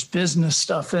 There's business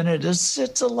stuff in it.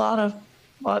 It's a lot.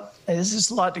 This is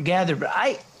a lot to gather,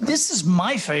 but this is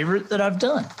my favorite that I've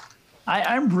done.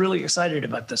 I'm really excited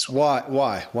about this one.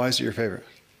 Why is it your favorite?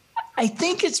 I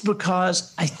think it's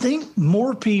because I think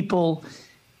more people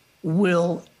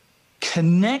will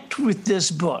connect with this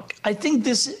book. I think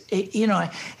this, and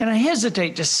I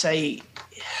hesitate to say,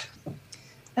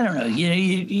 I don't know,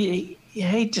 you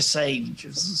hate to say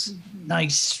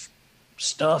nice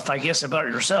stuff, I guess, about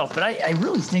yourself, but I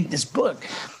really think this book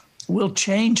will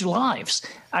change lives.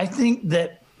 I think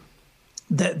that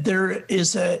there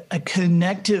is a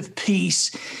connective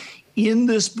piece in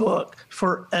this book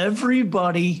for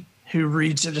everybody who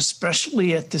reads it,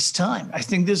 especially at this time. I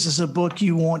think this is a book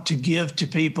you want to give to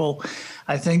people.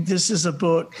 I think this is a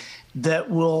book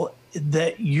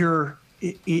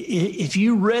if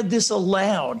you read this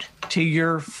aloud to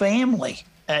your family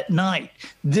at night,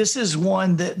 this is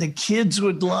one that the kids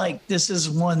would like. This is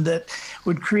one that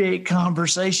would create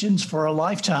conversations for a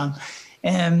lifetime.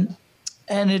 And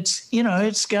and it's,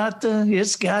 it's got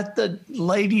the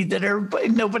lady that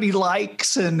nobody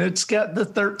likes, and it's got the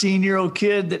 13-year-old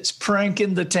kid that's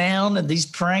pranking the town, and these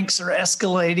pranks are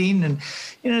escalating, and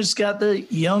it's got the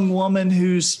young woman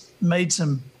who's made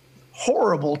some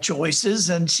horrible choices,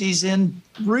 and she's in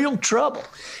real trouble.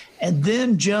 And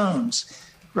then Jones,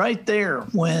 right there,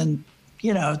 when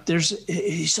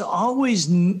there's always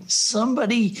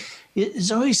somebody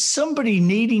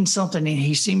needing something, and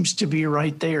he seems to be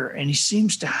right there, and he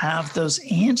seems to have those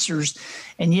answers,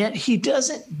 and yet he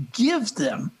doesn't give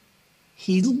them.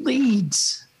 He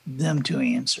leads them to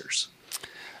answers.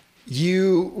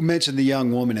 You mentioned the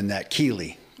young woman in that,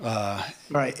 Keely,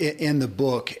 right, in the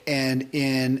book, and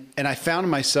I found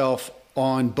myself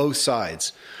on both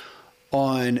sides.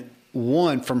 On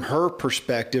one, from her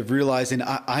perspective, realizing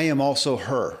I am also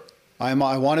her. I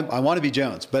want to be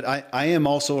Jones, but I am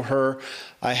also her.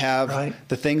 I have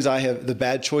the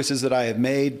bad choices that I have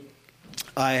made.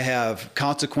 I have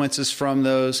consequences from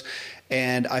those.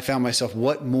 And I found myself,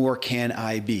 what more can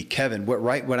I be? Kevin,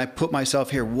 when I put myself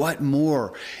here, what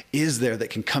more is there that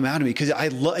can come out of me? Because I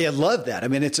love that. I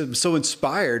mean, I'm so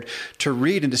inspired to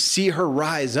read and to see her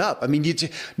rise up. I mean,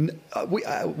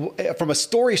 from a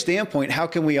story standpoint, how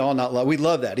can we all not love? We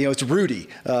love that. It's Rudy.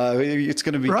 It's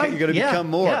going to be, you're going to become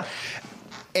more. Yeah.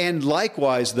 And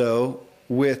likewise, though,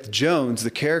 with Jones,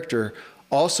 the character,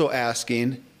 also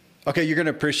asking, okay, you're going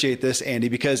to appreciate this, Andy,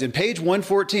 because in page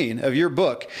 114 of your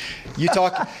book,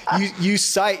 you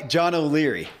cite John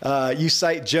O'Leary. You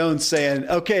cite Jones saying,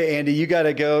 okay, Andy, you're going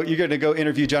to go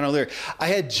interview John O'Leary. I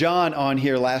had John on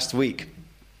here last week.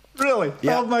 Really?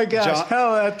 Yeah. Oh my gosh. John,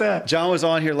 how about that? John was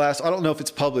on here I don't know if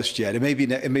it's published yet. It may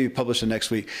be published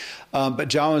next week. But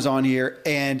John was on here,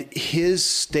 and his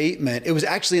statement, it was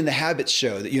actually in the Habits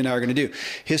show that you and I are going to do.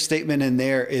 His statement in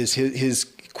there is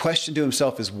his question to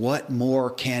himself is, what more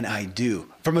can I do?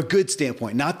 From a good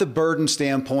standpoint, not the burden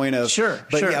standpoint of,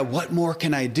 what more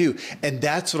can I do? And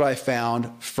that's what I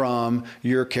found from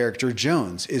your character,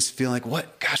 Jones, is feeling like,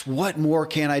 what more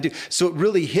can I do? So it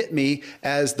really hit me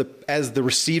as the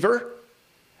receiver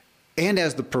and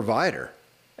as the provider.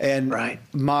 And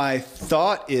my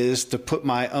thought is to put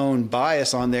my own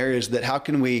bias on there, is that how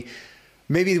can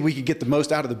maybe we could get the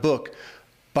most out of the book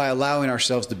by allowing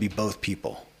ourselves to be both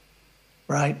people.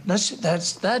 Right.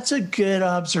 That's a good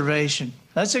observation.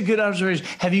 That's a good observation.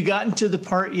 Have you gotten to the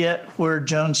part yet where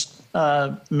Jones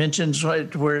mentions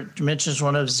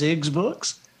one of Zig's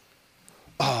books?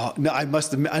 Oh no, I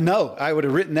must have. I know. I would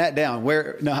have written that down.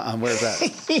 Where's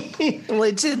that? Well,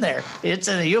 it's in there. It's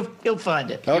in there. You'll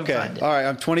find it. Okay. All right.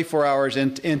 I'm 24 hours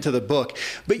into the book,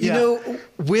 but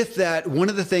with that, one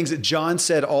of the things that John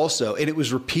said also, and it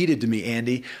was repeated to me,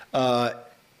 Andy.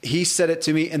 He said it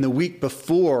to me in the week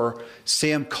before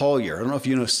Sam Collier. I don't know if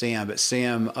you know Sam, but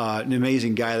Sam, an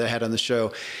amazing guy that I had on the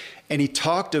show. And he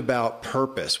talked about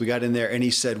purpose. We got in there and he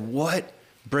said, what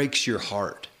breaks your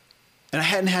heart? And I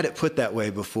hadn't had it put that way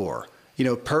before.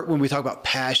 When we talk about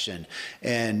passion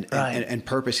and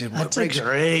purpose. He said, That's a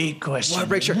great question. What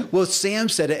breaks your heart? Well, Sam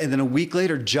said it, and then a week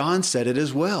later, John said it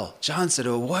as well. John said,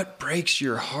 what breaks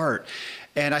your heart?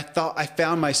 And I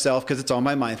found myself, because it's on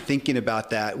my mind, thinking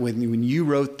about that when you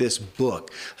wrote this book,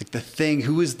 like the thing,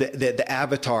 who is the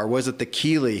avatar? Was it the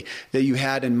Keely that you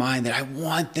had in mind that I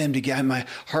want them to get? My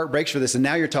heart breaks for this. And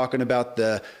now you're talking about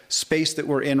the space that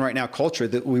we're in right now, culture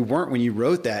that we weren't when you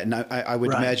wrote that. And I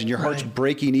would imagine your heart's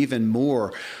breaking even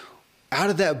more. Out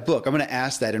of that book, I'm going to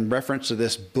ask that in reference to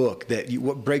this book,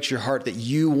 what breaks your heart that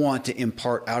you want to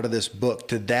impart out of this book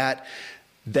to that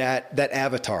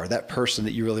avatar, that person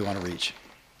that you really want to reach?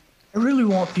 I really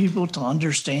want people to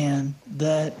understand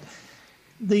that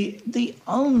the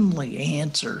only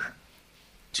answer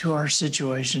to our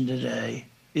situation today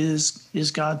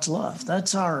is God's love.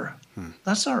 That's our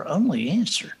only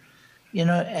answer,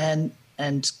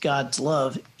 and God's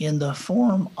love in the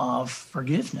form of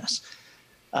forgiveness.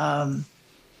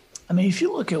 If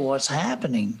you look at what's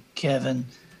happening, Kevin,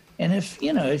 and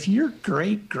if your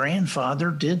great grandfather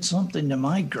did something to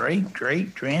my great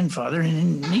great grandfather,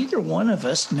 and neither one of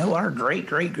us know our great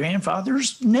great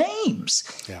grandfather's names,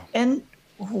 and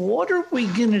what are we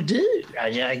going to do?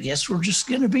 I guess we're just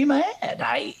going to be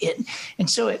mad. And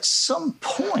so at some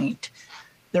point,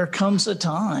 there comes a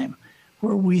time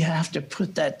where we have to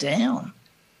put that down,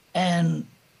 and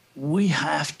we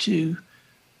have to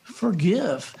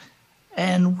forgive,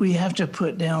 and we have to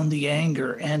put down the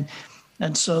anger.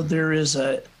 And so there is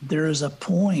a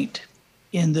point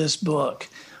in this book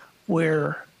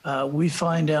where we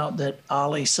find out that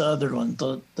Ollie Sutherland,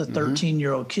 the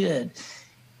 13-year-old kid,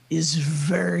 is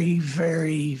very,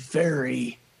 very,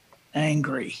 very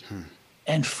angry,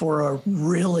 and for a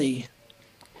really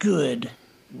good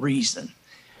reason.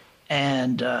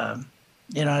 And, I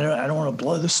don't want to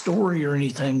blow the story or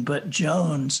anything, but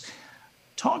Jones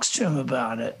talks to him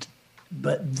about it,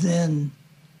 but then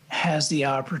has the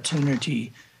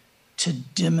opportunity to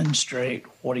demonstrate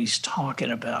what he's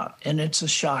talking about. And it's a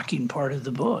shocking part of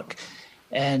the book.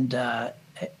 And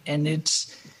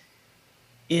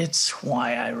it's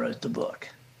why I wrote the book.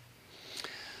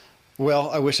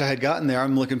 Well, I wish I had gotten there.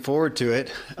 I'm looking forward to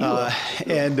it.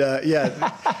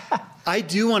 I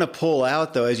do want to pull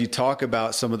out, though, as you talk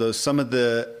about some of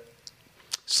the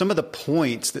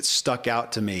points that stuck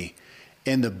out to me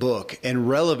in the book and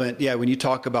relevant. Yeah. When you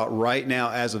talk about right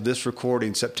now, as of this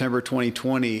recording, September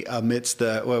 2020, amidst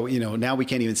now we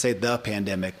can't even say the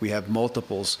pandemic. We have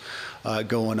multiples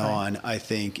going on, I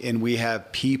think. And we have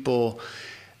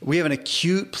an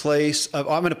acute place of,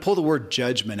 I'm going to pull the word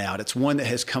judgment out. It's one that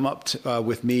has come up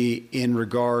with me in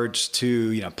regards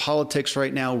to, politics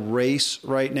right now, race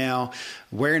right now,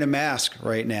 wearing a mask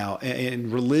right now,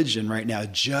 and religion right now,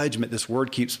 judgment. This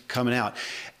word keeps coming out.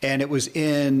 And it was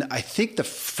in, I think, the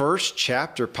first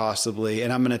chapter possibly,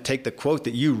 and I'm going to take the quote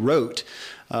that you wrote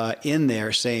in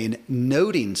there saying,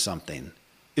 noting something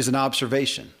is an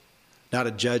observation, not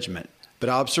a judgment. But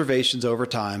observations over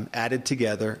time, added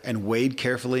together and weighed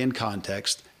carefully in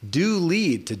context, do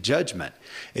lead to judgment.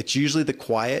 It's usually the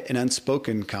quiet and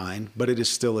unspoken kind, but it is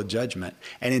still a judgment.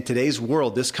 And in today's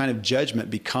world, this kind of judgment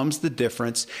becomes the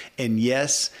difference in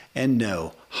yes and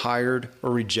no, hired or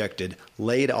rejected,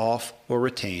 laid off or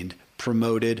retained,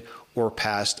 promoted or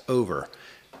passed over.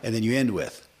 And then you end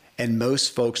with, and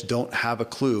most folks don't have a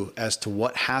clue as to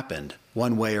what happened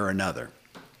one way or another.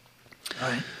 All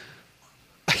right.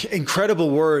 Incredible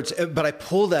words, but I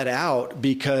pull that out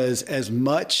because as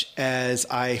much as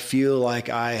I feel like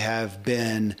I have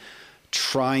been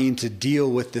trying to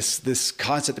deal with this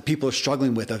concept that people are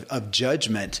struggling with of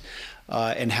judgment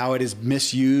and how it is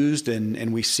misused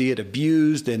and we see it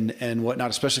abused and whatnot,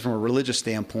 especially from a religious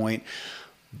standpoint.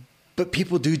 But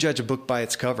people do judge a book by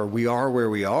its cover. We are where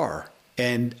we are.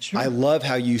 And sure. I love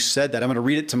how you said that. I'm going to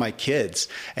read it to my kids.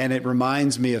 And it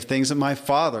reminds me of things that my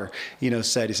father,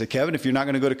 said. He said, Kevin, if you're not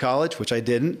going to go to college, which I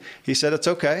didn't, he said, it's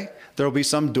okay. There'll be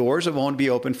some doors that won't be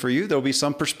open for you. There'll be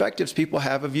some perspectives people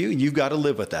have of you, and you've got to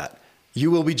live with that.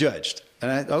 You will be judged. And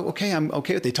I'm okay with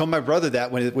it. They told my brother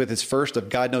that with his first of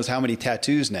God knows how many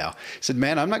tattoos now. He said,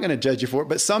 man, I'm not going to judge you for it,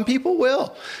 but some people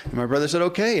will. And my brother said,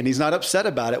 okay. And he's not upset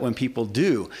about it when people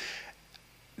do.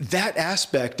 That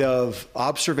aspect of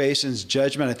observations,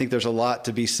 judgment, I think there's a lot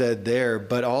to be said there,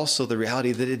 but also the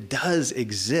reality that it does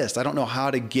exist. I don't know how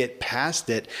to get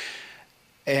past it.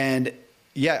 And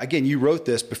yeah, again, you wrote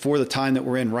this before the time that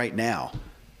we're in right now,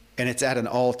 and it's at an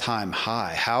all-time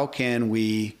high. How can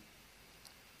we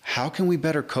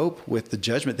better cope with the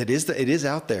judgment that it is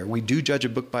out there? We do judge a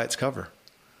book by its cover.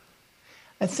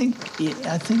 I think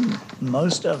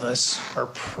most of us are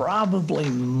probably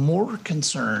more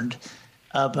concerned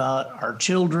about our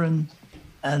children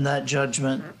and that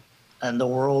judgment and the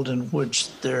world in which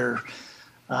they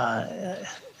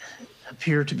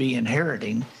appear to be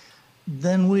inheriting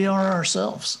than we are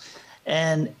ourselves.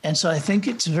 And so I think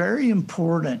it's very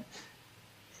important.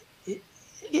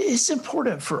 It's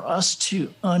important for us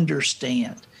to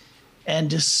understand and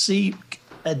to seek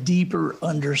a deeper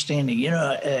understanding.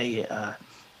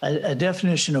 A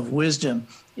definition of wisdom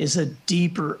is a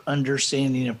deeper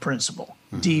understanding of principle,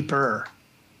 deeper.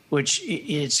 Which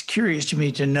it's curious to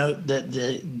me to note that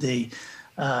the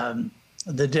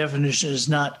definition is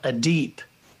not a deep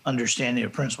understanding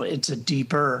of principle. It's a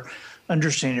deeper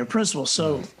understanding of principle.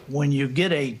 So when you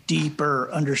get a deeper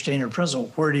understanding of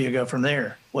principle, where do you go from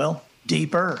there? Well,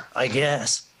 deeper, I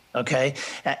guess. Okay.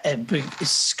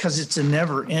 It's because it's a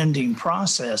never ending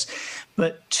process,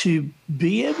 but to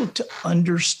be able to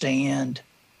understand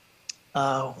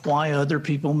why other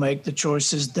people make the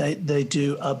choices they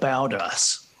do about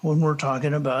us. When we're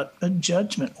talking about a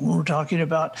judgment, when we're talking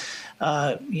about,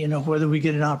 whether we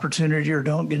get an opportunity or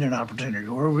don't get an opportunity,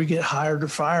 or we get hired or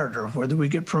fired, or whether we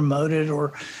get promoted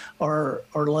or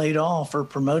laid off, or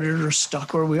promoted or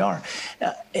stuck where we are.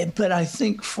 But I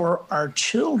think for our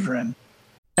children.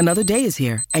 Another day is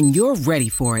here, and you're ready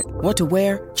for it. What to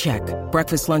wear? Check.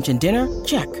 Breakfast, lunch, and dinner?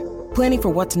 Check. Planning for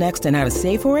what's next and how to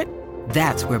save for it?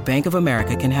 That's where Bank of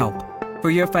America can help. For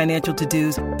your financial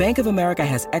to-dos, Bank of America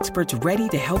has experts ready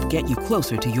to help get you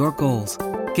closer to your goals.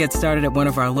 Get started at one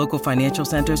of our local financial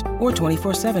centers or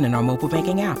 24/7 in our mobile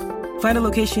banking app. Find a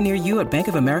location near you at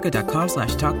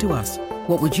bankofamerica.com/talktous.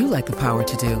 What would you like the power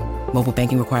to do? Mobile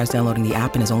banking requires downloading the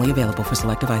app and is only available for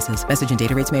select devices. Message and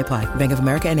data rates may apply. Bank of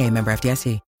America N.A., member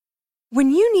FDIC. When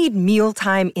you need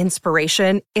mealtime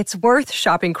inspiration, it's worth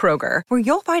shopping Kroger, where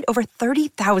you'll find over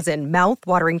 30,000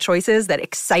 mouth-watering choices that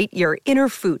excite your inner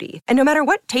foodie. And no matter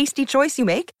what tasty choice you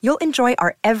make, you'll enjoy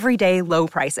our everyday low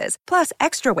prices, plus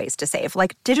extra ways to save,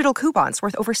 like digital coupons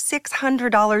worth over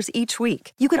 $600 each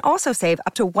week. You can also save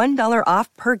up to $1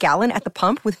 off per gallon at the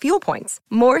pump with fuel points.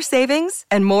 More savings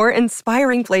and more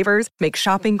inspiring flavors make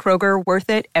shopping Kroger worth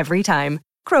it every time.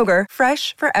 Kroger,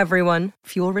 fresh for everyone.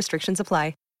 Fuel restrictions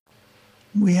apply.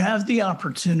 We have the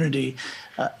opportunity.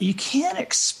 You can't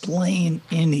explain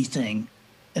anything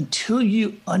until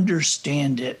you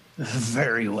understand it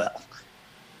very well,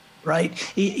 right?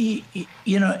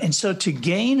 And so to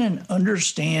gain an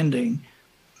understanding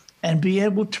and be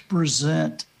able to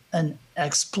present an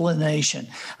explanation,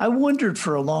 I wondered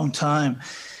for a long time,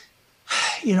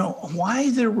 why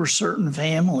there were certain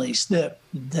families that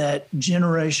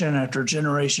generation after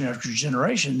generation after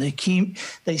generation, they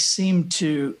seemed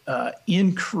to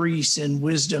increase in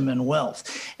wisdom and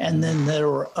wealth. And then there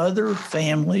were other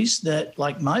families that,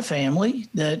 like my family,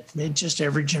 that it just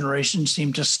every generation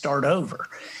seemed to start over,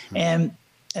 and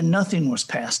nothing was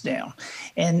passed down.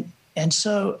 And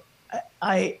so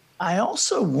I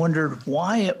also wondered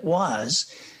why it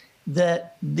was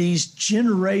that these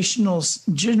generationally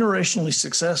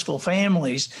successful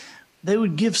families, they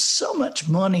would give so much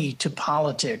money to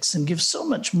politics and give so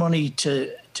much money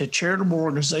to charitable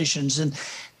organizations, and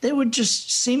they would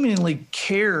just seemingly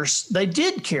care. They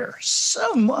did care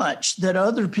so much that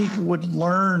other people would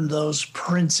learn those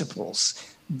principles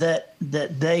that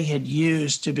they had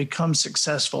used to become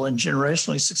successful and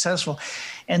generationally successful.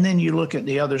 And then you look at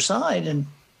the other side, and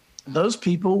those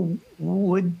people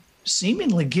would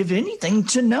seemingly give anything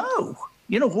to know.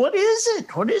 What is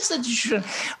it? What is it?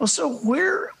 Well, so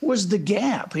where was the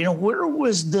gap? Where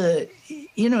was the,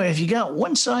 if you got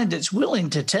one side that's willing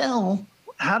to tell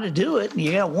how to do it, and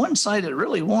you got one side that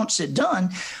really wants it done,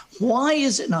 why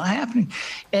is it not happening?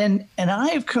 And I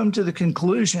have come to the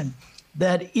conclusion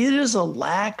that it is a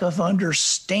lack of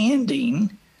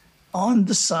understanding on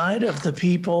the side of the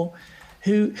people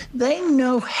who they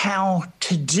know how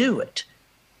to do it.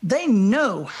 They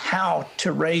know how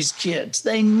to raise kids.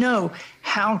 They know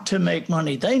how to make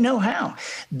money. They know how.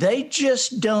 They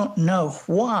just don't know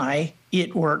why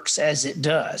it works as it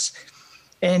does.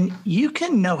 And you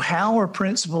can know how a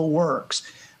principle works,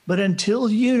 but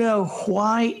until you know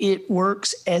why it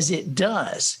works as it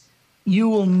does, you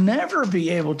will never be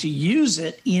able to use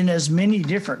it in as many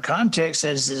different contexts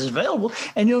as is available,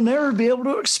 and you'll never be able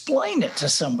to explain it to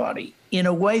somebody in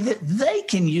a way that they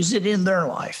can use it in their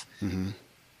life. Mm-hmm.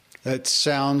 That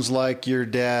sounds like your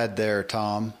dad there,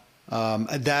 Tom.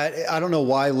 That I don't know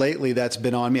why lately that's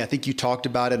been on me. I think you talked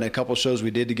about it in a couple of shows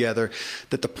we did together,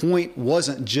 that the point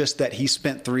wasn't just that he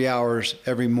spent 3 hours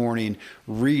every morning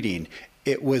reading.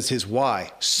 It was his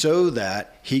why, so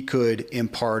that he could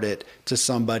impart it to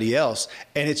somebody else.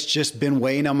 And it's just been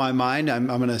weighing on my mind. I'm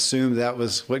going to assume that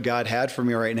was what God had for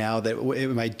me right now, that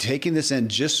am I taking this in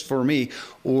just for me,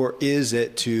 or is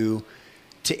it to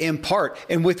impart?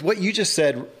 And with what you just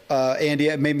said, Andy,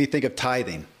 it made me think of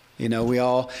tithing.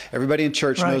 Everybody in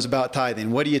church knows about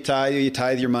tithing. What do you tithe? You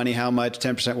tithe your money, how much,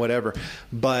 10%, whatever.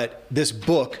 But this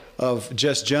book of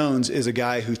Jess Jones is a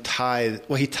guy who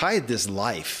he tithed his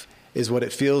life, is what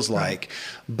it feels like.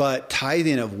 But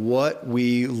tithing of what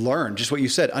we learn, just what you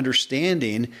said,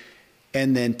 understanding,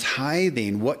 and then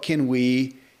tithing, what can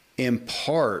we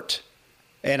impart?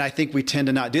 And I think we tend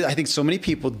to not do that. I think so many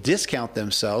people discount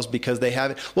themselves because they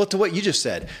haven't. Well, to what you just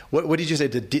said, what did you say?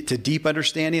 To deep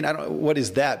understanding? I don't. What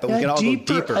is that? But we can all go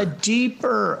deeper. A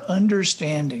deeper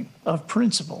understanding of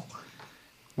principle.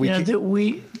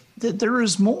 That there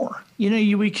is more.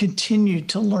 We continue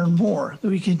to learn more. That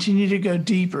we continue to go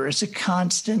deeper. It's a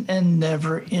constant and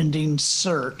never-ending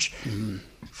search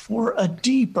for a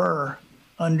deeper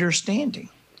understanding.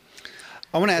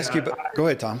 I want to ask you. Go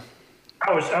ahead, Tom.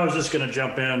 I was just going to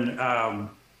jump in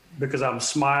because I'm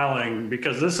smiling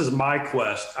because this is my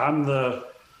quest. I'm the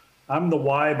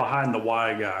why behind the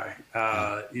why guy.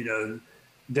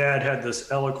 Dad had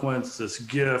this eloquence, this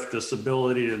gift, this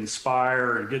ability to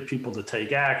inspire and get people to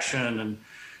take action. And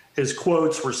his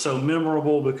quotes were so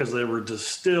memorable because they were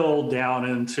distilled down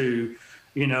into,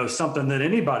 something that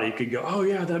anybody could go, oh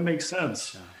yeah, that makes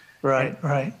sense. Right.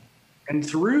 And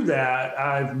through that,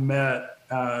 I've met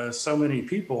so many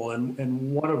people,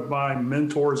 and one of my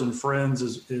mentors and friends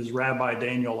is Rabbi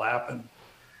Daniel Lappin,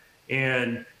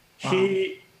 and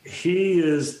he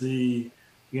is the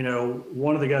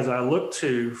one of the guys I look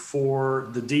to for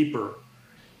the deeper.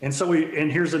 And so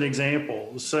here's an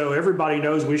example. So everybody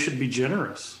knows we should be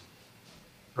generous,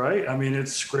 right? I mean,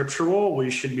 it's scriptural. We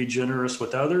should be generous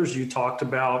with others. You talked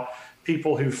about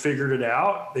people who figured it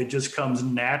out. It just comes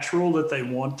natural that they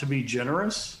want to be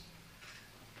generous.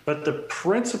 But the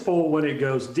principle, when it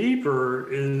goes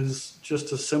deeper, is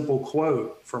just a simple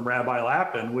quote from Rabbi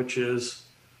Lapin, which is,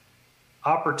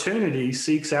 opportunity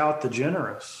seeks out the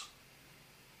generous.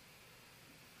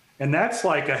 And that's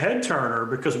like a head turner,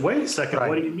 because wait a second,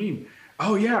 What do you mean?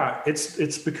 Oh yeah,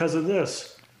 it's because of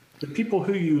this. The people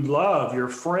who you love, your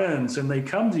friends, and they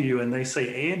come to you and they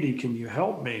say, Andy, can you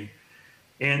help me?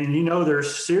 And you know they're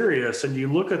serious, and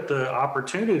you look at the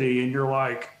opportunity and you're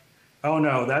like, oh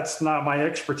no, that's not my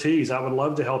expertise. I would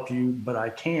love to help you, but I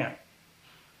can't.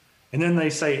 And then they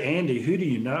say, Andy, who do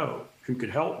you know who could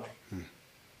help me?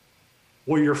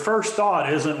 Well, your first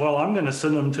thought isn't, well, I'm going to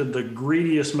send them to the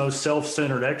greediest, most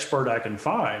self-centered expert I can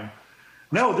find.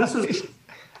 No,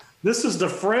 this is the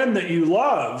friend that you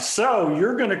love. So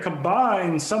you're going to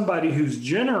combine somebody who's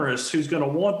generous, who's going to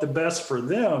want the best for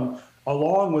them,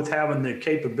 along with having the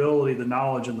capability, the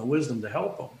knowledge, and the wisdom to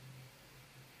help them.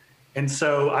 And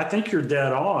so I think you're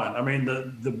dead on. I mean,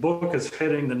 the book is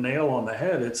hitting the nail on the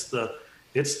head. It's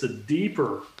the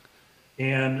deeper.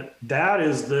 And that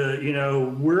is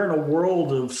we're in a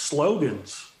world of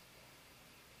slogans,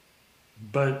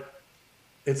 but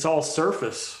it's all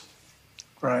surface.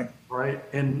 Right. Right.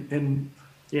 And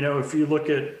if you look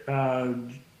at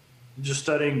just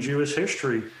studying Jewish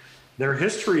history, their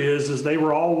history is they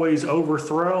were always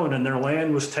overthrown and their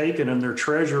land was taken and their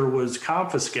treasure was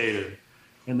confiscated,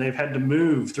 and they've had to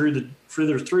move through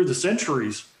the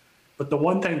centuries. But the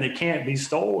one thing that can't be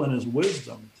stolen is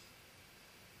wisdom.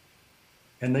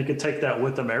 And they could take that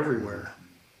with them everywhere.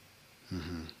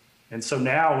 Mm-hmm. And so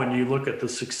now when you look at the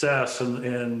success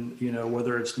and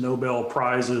whether it's Nobel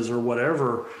Prizes or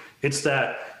whatever, it's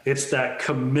that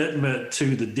commitment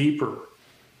to the deeper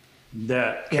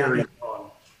that carries on.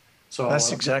 So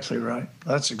that's exactly right.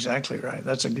 That's exactly right.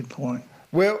 That's a good point.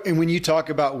 Well, and when you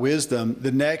talk about wisdom,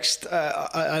 the next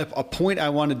a point I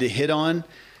wanted to hit on,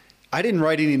 I didn't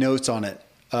write any notes on it,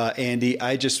 Andy.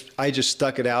 I just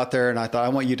stuck it out there, and I thought I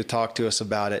want you to talk to us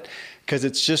about it, because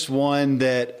it's just one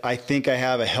that I think I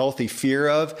have a healthy fear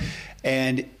of.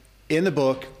 And in the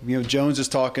book, Jones is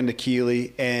talking to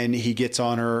Keely, and he gets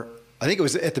on her, I think it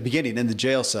was at the beginning in the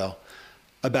jail cell,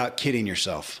 about kidding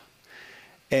yourself.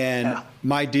 And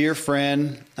my dear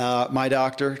friend, my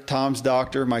doctor, Tom's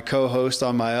doctor, my co-host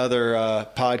on my other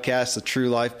podcast, the True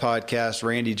Life podcast,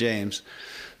 Randy James,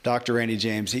 Dr. Randy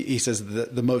James, he says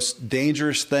the most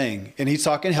dangerous thing, and he's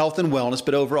talking health and wellness,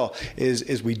 but overall,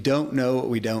 is we don't know what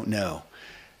we don't know.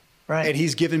 Right. And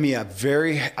he's given me a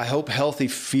very, I hope, healthy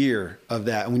fear of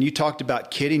that. And when you talked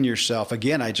about kidding yourself,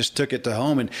 again, I just took it to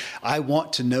home, and I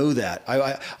want to know that.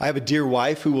 I have a dear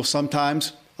wife who will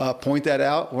sometimes point that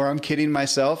out where I'm kidding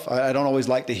myself. I don't always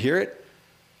like to hear it.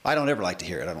 I don't ever like to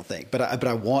hear it, I don't think, but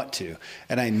I want to,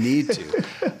 and I need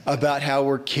to, about how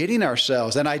we're kidding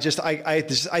ourselves. And I just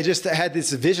had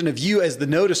this vision of you as the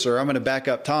noticer. I'm going to back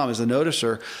up Tom as the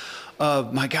noticer.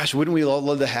 My gosh, wouldn't we all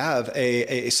love to have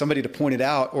somebody to point it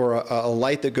out, or a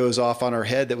light that goes off on our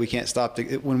head that we can't stop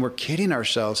when we're kidding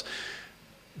ourselves,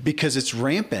 because it's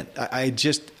rampant. I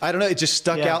don't know. It just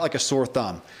stuck out like a sore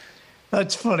thumb.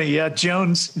 That's funny. Yeah,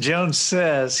 Jones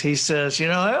says,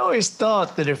 I always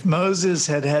thought that if Moses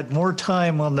had more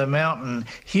time on the mountain,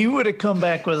 he would have come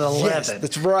back with 11. Yes,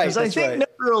 that's right. Because I think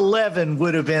number 11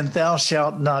 would have been, thou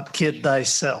shalt not kid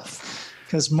thyself.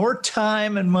 Because more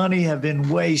time and money have been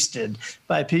wasted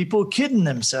by people kidding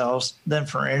themselves than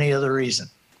for any other reason.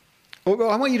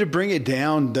 Well, I want you to bring it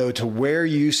down, though, to where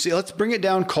you see. Let's bring it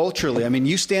down culturally. I mean,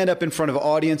 you stand up in front of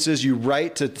audiences, you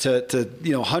write to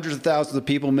hundreds of thousands of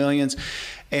people, millions.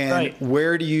 And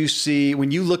where do you see, when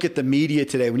you look at the media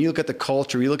today, when you look at the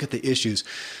culture, you look at the issues,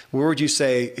 where would you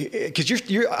say? Because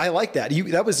I like that. You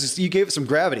gave it some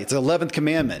gravity. It's the 11th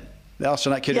commandment. Thou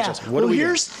shalt not kid yourself. What do we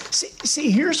do?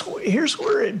 Here's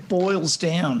where it boils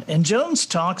down. And Jones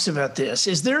talks about this.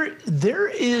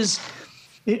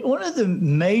 One of the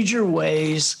major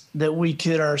ways that we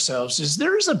kid ourselves is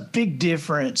there's a big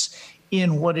difference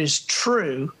in what is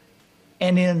true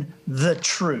and in the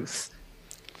truth.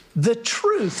 The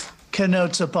truth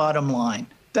connotes a bottom line.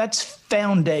 That's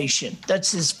foundation.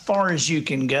 That's as far as you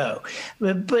can go.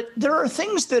 But there are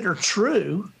things that are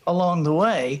true along the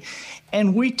way,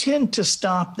 and we tend to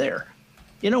stop there.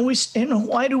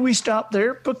 Why do we stop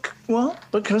there?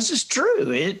 Because it's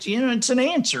true. It's an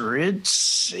answer.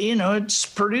 It's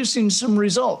producing some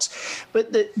results.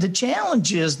 But the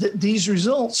challenge is that these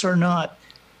results are not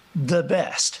the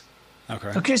best.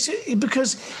 Okay. So,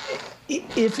 because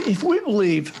if we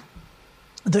believe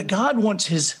that God wants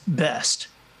his best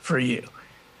for you,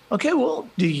 Okay, well,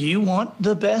 do you want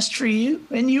the best for you?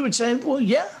 And you would say, well,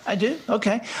 yeah, I do.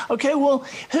 Okay, well,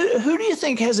 who do you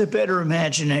think has a better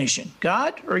imagination,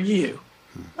 God or you?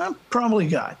 Probably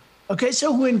God. Okay,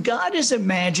 so when God is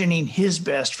imagining his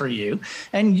best for you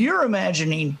and you're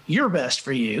imagining your best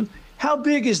for you, how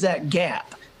big is that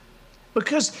gap?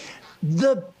 Because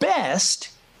the best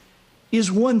is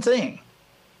one thing.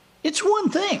 It's one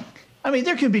thing. I mean,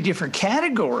 there can be different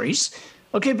categories.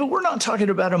 Okay, but we're not talking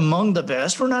about among the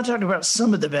best. We're not talking about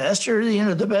some of the best or,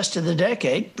 the best of the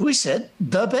decade. We said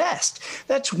the best.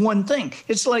 That's one thing.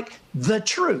 It's like the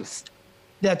truth.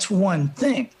 That's one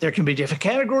thing. There can be different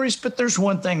categories, but there's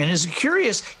one thing. And there's a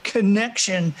curious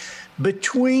connection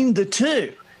between the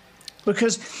two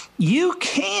because you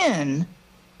can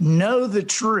know the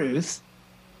truth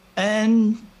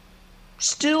and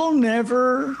still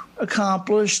never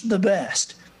accomplish the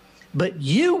best. But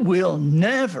you will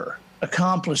never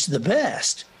accomplish the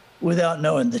best without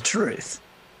knowing the truth.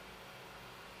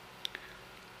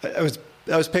 That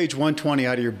was page 120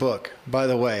 out of your book, by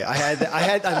the way.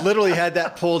 I literally had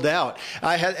that pulled out.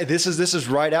 This is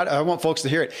right out. I want folks to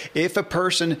hear it. If a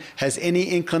person has any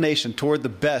inclination toward the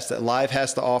best that life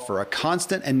has to offer, a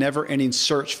constant and never-ending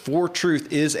search for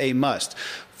truth is a must.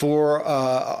 For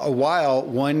a while,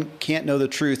 one can't know the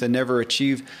truth and never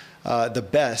achieve the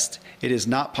best. It is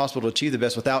not possible to achieve the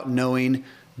best without knowing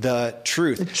the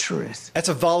truth. The truth. That's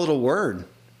a volatile word.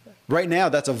 Right now,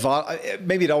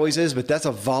 maybe it always is, but that's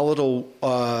a volatile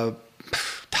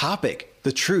topic.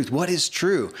 The truth. What is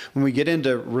true? When we get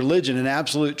into religion and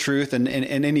absolute truth and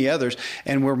any others,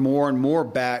 and we're more and more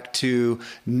back to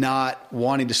not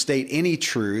wanting to state any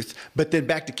truth, but then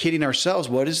back to kidding ourselves.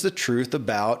 What is the truth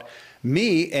about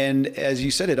me? And as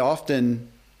you said, it's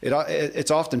often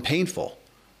painful.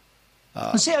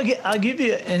 See, I'll give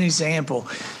you an example.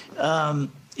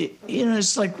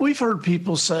 It's like we've heard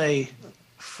people say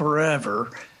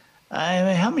forever. I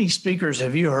mean, how many speakers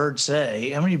have you heard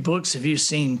say? How many books have you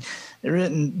seen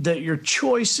written that your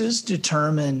choices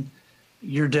determine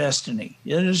your destiny?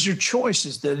 It is your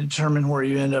choices that determine where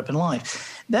you end up in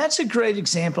life. That's a great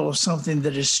example of something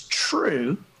that is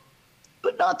true,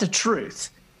 but not the truth.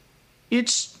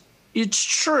 It's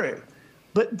true.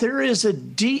 But there is a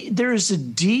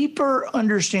deeper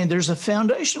understanding. There's a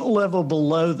foundational level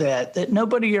below that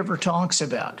nobody ever talks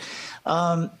about.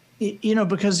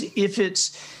 Because if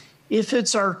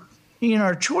it's our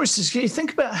our choices, you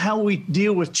think about how we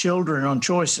deal with children on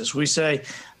choices. We say,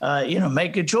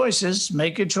 make good choices,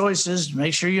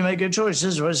 make sure you make good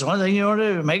choices. What's one thing you want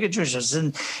to do? Make good choices.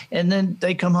 And then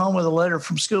they come home with a letter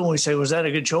from school and we say, was that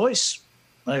a good choice?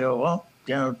 They go, well,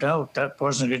 no, that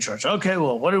wasn't a good choice. Okay,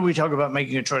 well, what did we talk about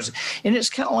making good choices? And it's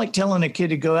kind of like telling a kid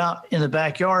to go out in the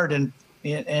backyard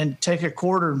and take a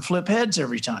quarter and flip heads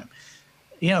every time.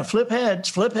 Flip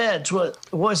heads. What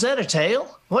was that, a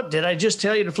tail? What did I just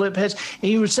tell you to flip heads?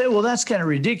 And you would say, well, that's kind of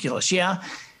ridiculous. Yeah,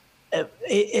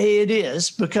 it is,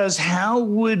 because how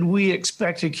would we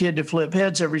expect a kid to flip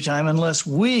heads every time unless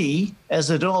we as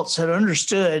adults had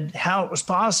understood how it was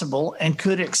possible and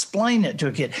could explain it to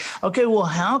a kid? Okay, well,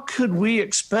 how could we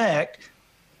expect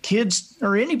kids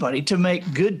or anybody to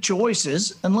make good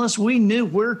choices unless we knew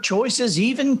where choices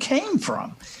even came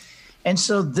from? And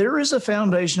so there is a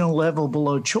foundational level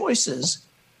below choices,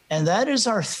 and that is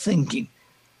our thinking.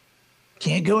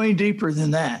 Can't go any deeper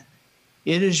than that.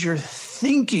 It is your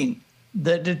thinking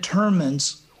that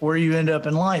determines where you end up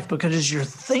in life, because it's your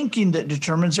thinking that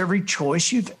determines every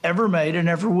choice you've ever made and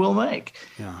ever will make.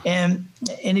 Yeah. And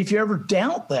if you ever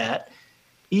doubt that,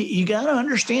 you got to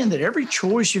understand that every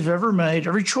choice you've ever made,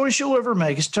 every choice you'll ever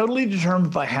make is totally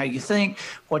determined by how you think,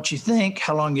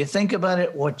 how long you think about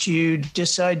it, what you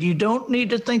decide you don't need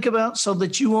to think about so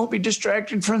that you won't be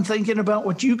distracted from thinking about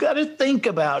what you got to think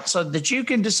about so that you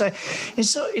can decide. And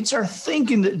so it's our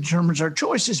thinking that determines our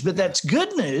choices. But that's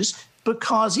good news,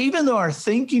 because even though our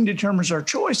thinking determines our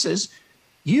choices,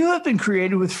 you have been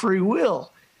created with free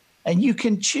will, and you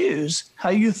can choose how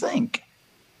you think.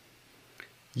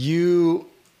 You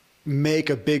make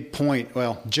a big point.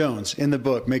 Well, Jones in the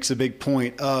book makes a big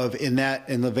point of, in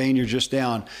the vein you're just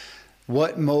down,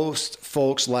 what most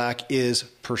folks lack is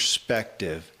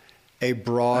perspective, a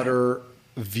broader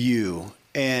view.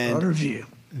 And broader view.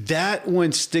 That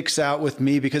one sticks out with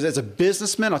me because as a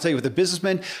businessman, I'll tell you, with a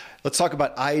businessman, let's talk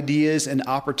about ideas and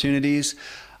opportunities.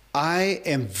 I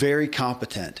am very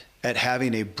competent at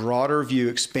having a broader view,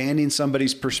 expanding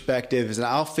somebody's perspectives, and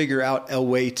I'll figure out a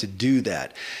way to do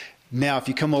that. Now, if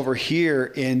you come over here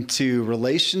into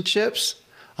relationships,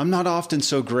 I'm not often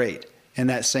so great in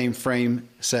that same frame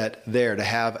set there, to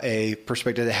have a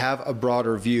perspective, to have a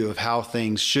broader view of how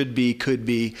things should be, could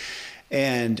be.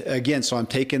 And again, so I'm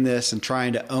taking this and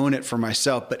trying to own it for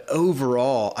myself. But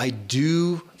overall, I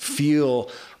do feel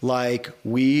like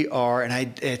we are,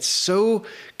 and it's so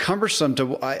cumbersome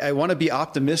I want to be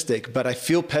optimistic, but I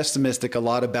feel pessimistic a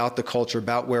lot about the culture,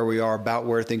 about where we are, about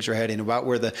where things are heading, about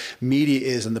where the media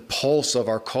is and the pulse of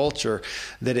our culture,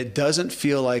 that it doesn't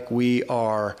feel like we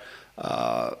we're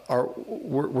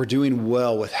doing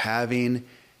well with having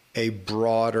a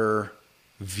broader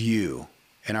view,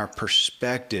 and our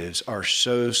perspectives are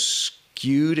so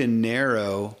skewed and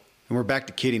narrow, and we're back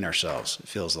to kidding ourselves, it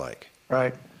feels like.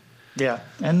 Right. Yeah.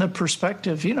 And the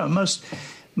perspective,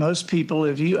 most people,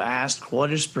 if you ask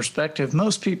what is perspective,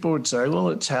 most people would say, well,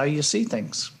 it's how you see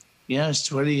things.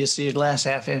 It's whether you see a glass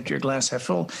half empty or glass half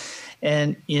full.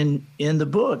 And in the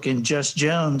book, in Just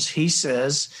Jones, he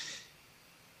says,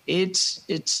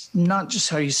 it's not just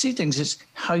how you see things, it's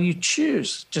how you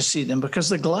choose to see them, because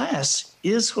the glass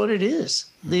is what it is.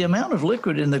 The amount of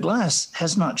liquid in the glass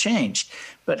has not changed,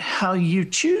 but how you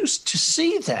choose to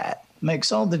see that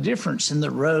makes all the difference in the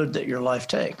road that your life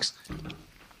takes.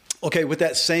 Okay, with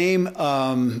that same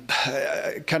kind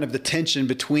of the tension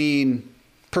between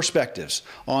perspectives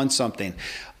on something,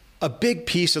 a big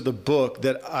piece of the book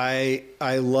that I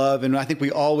love, and I think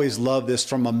we always love this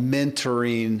from a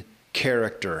mentoring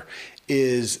character,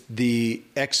 is the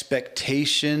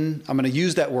expectation. I'm going to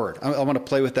use that word. I want to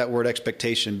play with that word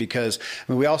expectation, because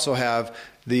we also have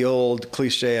the old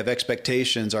cliche of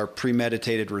expectations are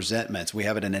premeditated resentments. We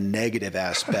have it in a negative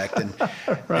aspect. And,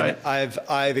 right. And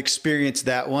I've experienced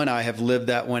that one. I have lived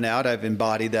that one out. I've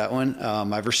embodied that one.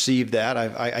 I've received that.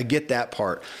 I get that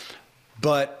part.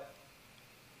 But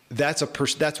that's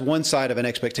one side of an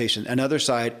expectation. Another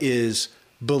side is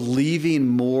believing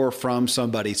more from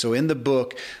somebody. So in the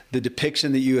book, the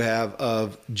depiction that you have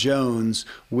of Jones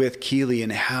with Keely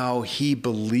and how he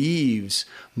believes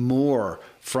more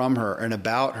from her and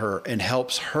about her and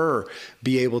helps her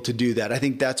be able to do that. I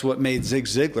think that's what made Zig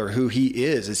Ziglar who he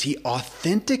is he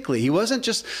authentically, he wasn't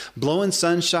just blowing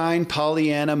sunshine,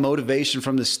 Pollyanna motivation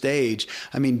from the stage.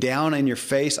 I mean, down in your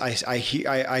face.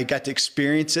 I got to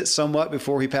experience it somewhat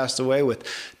before he passed away with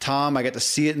Tom. I got to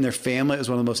see it in their family. It was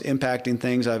one of the most impacting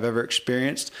things I've ever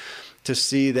experienced, to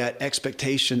see that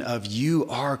expectation of you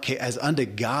are, as unto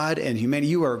God and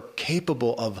humanity, you are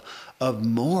capable of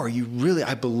more. You really,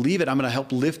 I believe it. I'm going to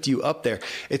help lift you up there.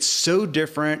 It's so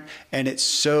different and it's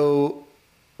so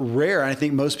rare. And I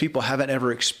think most people haven't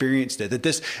ever experienced it,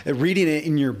 that reading it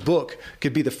in your book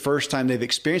could be the first time they've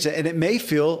experienced it. And it may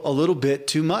feel a little bit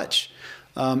too much.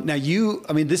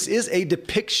 This is a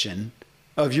depiction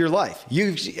of your life.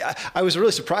 I was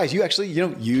really surprised. You actually,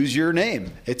 use your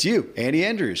name. It's you, Andy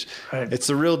Andrews. Right. It's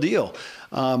the real deal.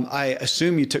 I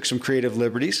assume you took some creative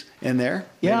liberties in there.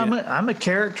 Yeah, I'm a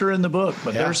character in the book,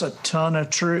 but there's a ton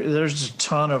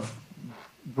of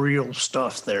real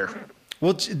stuff there.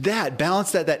 Well,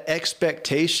 balance that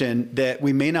expectation that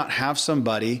we may not have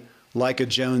somebody like a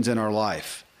Jones in our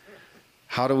life.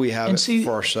 How do we have it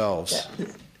for ourselves?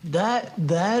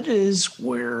 That is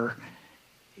where,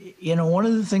 one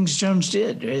of the things Jones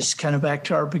did is kind of back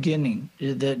to our beginning,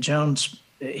 that Jones,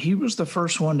 he was the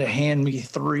first one to hand me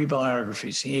 3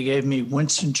 biographies. He gave me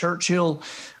Winston Churchill,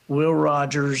 Will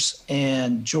Rogers,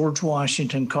 and George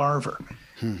Washington Carver.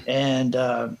 And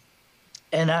I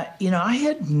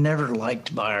had never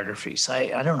liked biographies.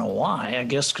 I don't know why. I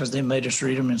guess because they made us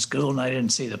read them in school and I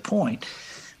didn't see the point.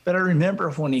 But I remember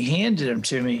when he handed them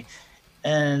to me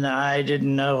and I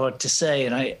didn't know what to say.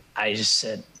 And I just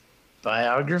said,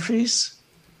 biographies?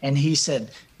 And he said,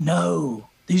 no.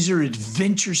 These are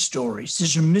adventure stories.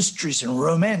 These are mysteries and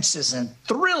romances and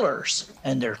thrillers,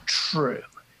 and they're true.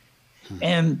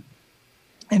 And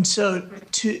so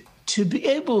to be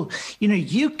able,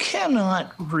 you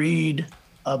cannot read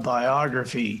a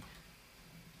biography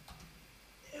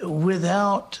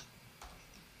without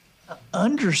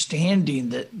understanding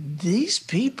that these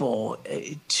people,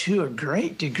 to a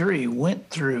great degree, went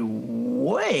through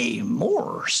way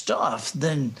more stuff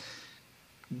than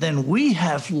we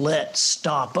have let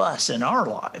stop us in our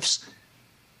lives.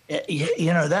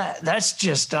 That's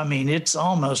just, it's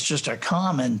almost just a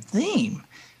common theme,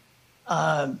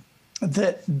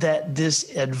 that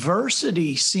this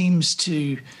adversity seems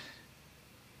to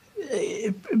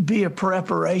be a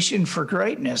preparation for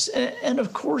greatness. And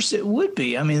of course it would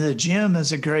be. The gym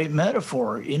is a great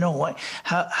metaphor.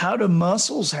 How do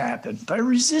muscles happen? By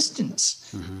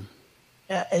resistance. Mm-hmm.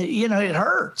 It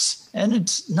hurts and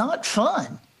it's not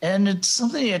fun and it's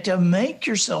something you have to make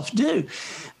yourself do.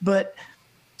 But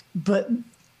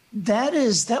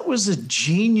that was a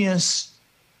genius.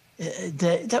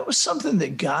 That was something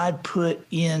that God put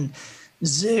in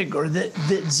Zig, or that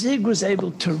Zig was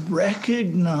able to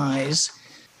recognize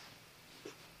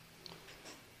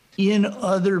in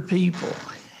other people.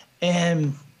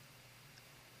 And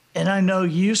I know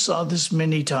you saw this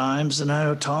many times, and I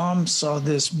know Tom saw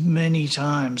this many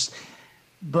times,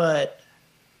 but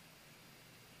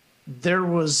there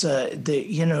was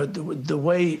the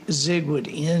way Zig would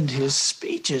end his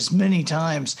speeches many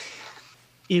times.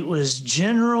 It was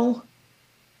general,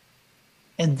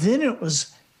 and then it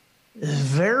was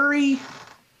very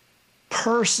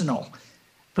personal,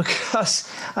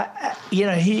 because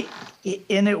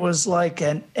and it was like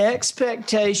an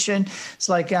expectation. It's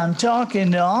like, I'm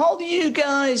talking to all you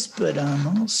guys, but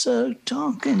I'm also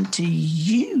talking to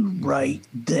you right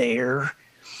there,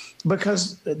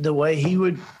 because the way he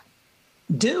would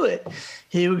do it,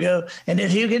 he would go, and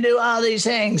if you can do all these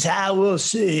things, I will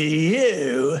see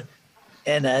you,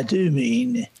 and I do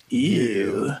mean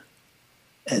you,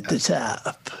 at the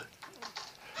top.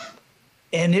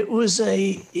 And it was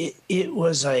a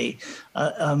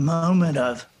moment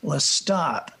of, let's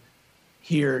stop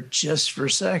here just for a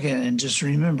second and just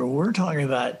remember, we're talking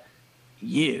about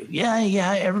you.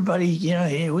 Yeah,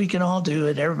 everybody, we can all do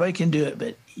it. Everybody can do it,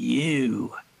 but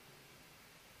you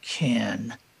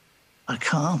can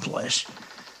accomplish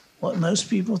what most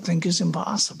people think is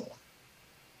impossible.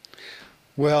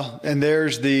 Well, and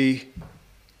there's the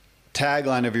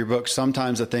tagline of your book.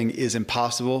 Sometimes a thing is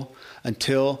impossible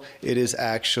until it is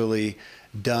actually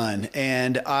done.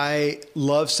 And I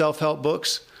love self-help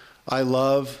books. I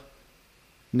love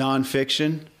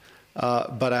nonfiction,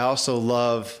 but I also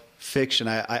love fiction.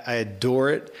 I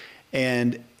adore it.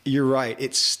 And you're right.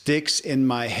 It sticks in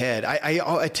my head.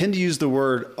 I tend to use the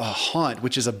word haunt,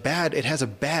 which is it has a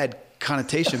bad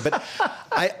connotation, but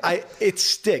it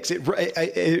sticks.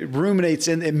 It ruminates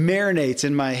and it marinates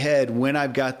in my head when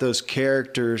I've got those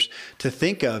characters to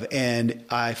think of. And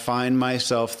I find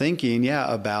myself thinking,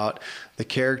 about the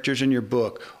characters in your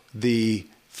book, the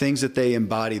things that they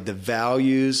embody, the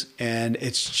values, and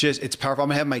it's powerful. I'm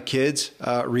gonna have my kids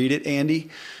read it,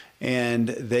 Andy. And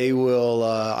they will,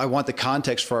 I want the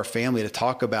context for our family to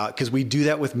talk about, because we do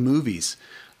that with movies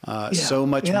so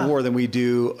much more than we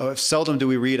do. Seldom do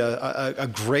we read a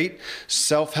great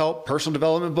self-help personal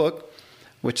development book,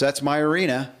 which that's my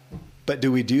arena. But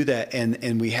do we do that?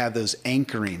 And we have those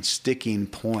anchoring, sticking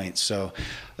points. So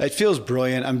it feels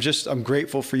brilliant. I'm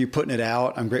grateful for you putting it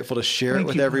out. I'm grateful to share it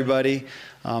with everybody.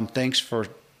 Thanks for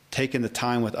taking the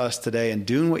time with us today and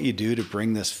doing what you do to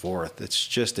bring this forth. It's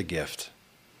just a gift.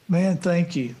 Man,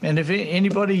 thank you. And if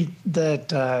anybody that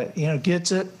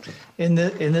gets it in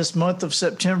this month of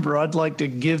September, I'd like to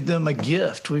give them a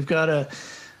gift. I've got a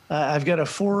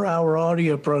 4-hour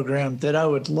audio program that I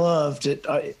would love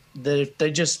that if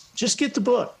they just get the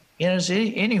book,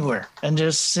 anywhere, and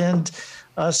just send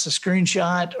us a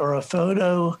screenshot or a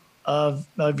photo of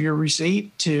your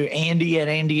receipt to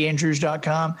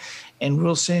Andy@AndyAndrews.com, and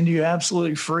we'll send you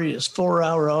absolutely free this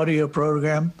 4-hour audio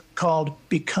program called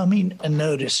Becoming a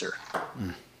Noticer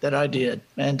that I did.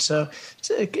 And so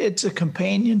it's a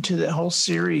companion to the whole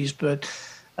series, but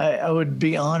I would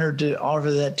be honored to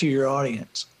offer that to your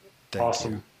audience.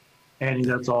 Awesome. You. Andy,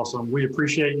 that's awesome. We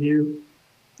appreciate you.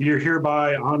 You're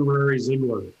hereby honorary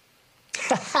Ziglar.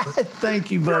 Thank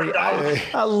you, buddy.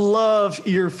 I love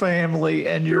your family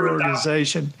and your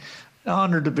organization.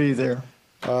 Honored to be there.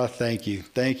 Thank you.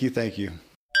 Thank you. Thank you.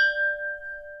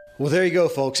 Well, there you go,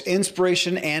 folks.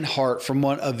 Inspiration and heart from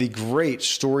one of the great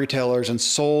storytellers and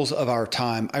souls of our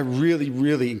time. I really,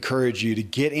 really encourage you to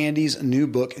get Andy's new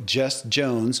book, Just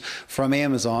Jones, from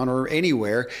Amazon or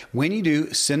anywhere. When you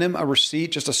do, send him a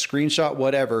receipt, just a screenshot,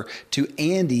 whatever, to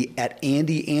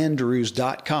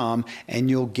Andy@AndyAndrews.com, and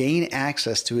you'll gain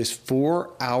access to his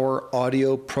 4-hour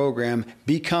audio program,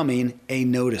 Becoming a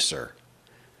Noticer.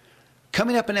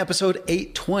 Coming up in episode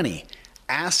 820,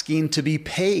 asking to be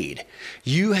paid.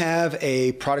 You have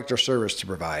a product or service to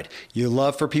provide. You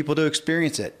love for people to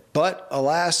experience it. But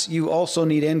alas, you also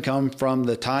need income from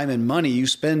the time and money you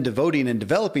spend devoting and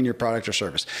developing your product or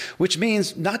service, which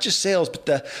means not just sales, but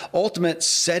the ultimate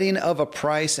setting of a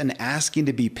price and asking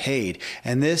to be paid.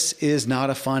 And this is not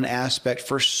a fun aspect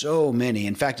for so many.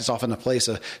 In fact, it's often a place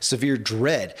of severe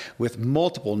dread with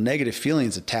multiple negative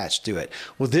feelings attached to it.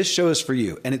 Well, this show is for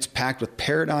you, and it's packed with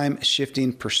paradigm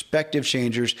shifting perspective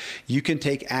changers you can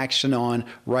take action on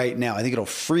right now. I think it'll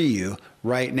free you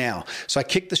right now. So I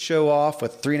kicked the show off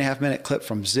with a 3.5-minute clip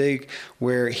from Zig,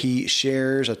 where he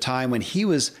shares a time when he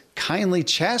was kindly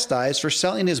chastised for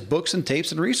selling his books and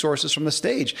tapes and resources from the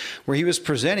stage where he was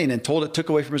presenting and told it took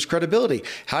away from his credibility.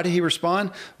 How did he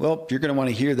respond? Well, you're going to want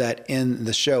to hear that in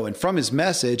the show. And from his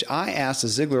message, I asked the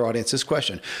Ziglar audience this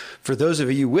question. For those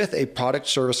of you with a product,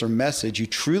 service, or message you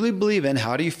truly believe in,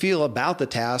 how do you feel about the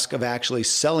task of actually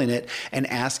selling it and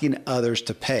asking others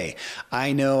to pay?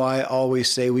 I know I always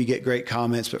say we get great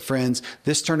comments, but friends,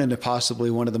 this turned into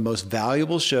possibly one of the most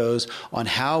valuable shows on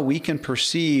how we can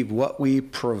perceive what we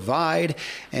provide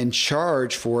and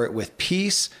charge for it with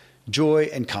peace, joy,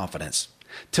 and confidence.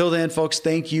 Till then, folks,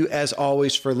 thank you as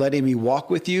always for letting me walk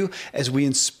with you as we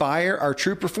inspire our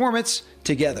true performance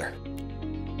together.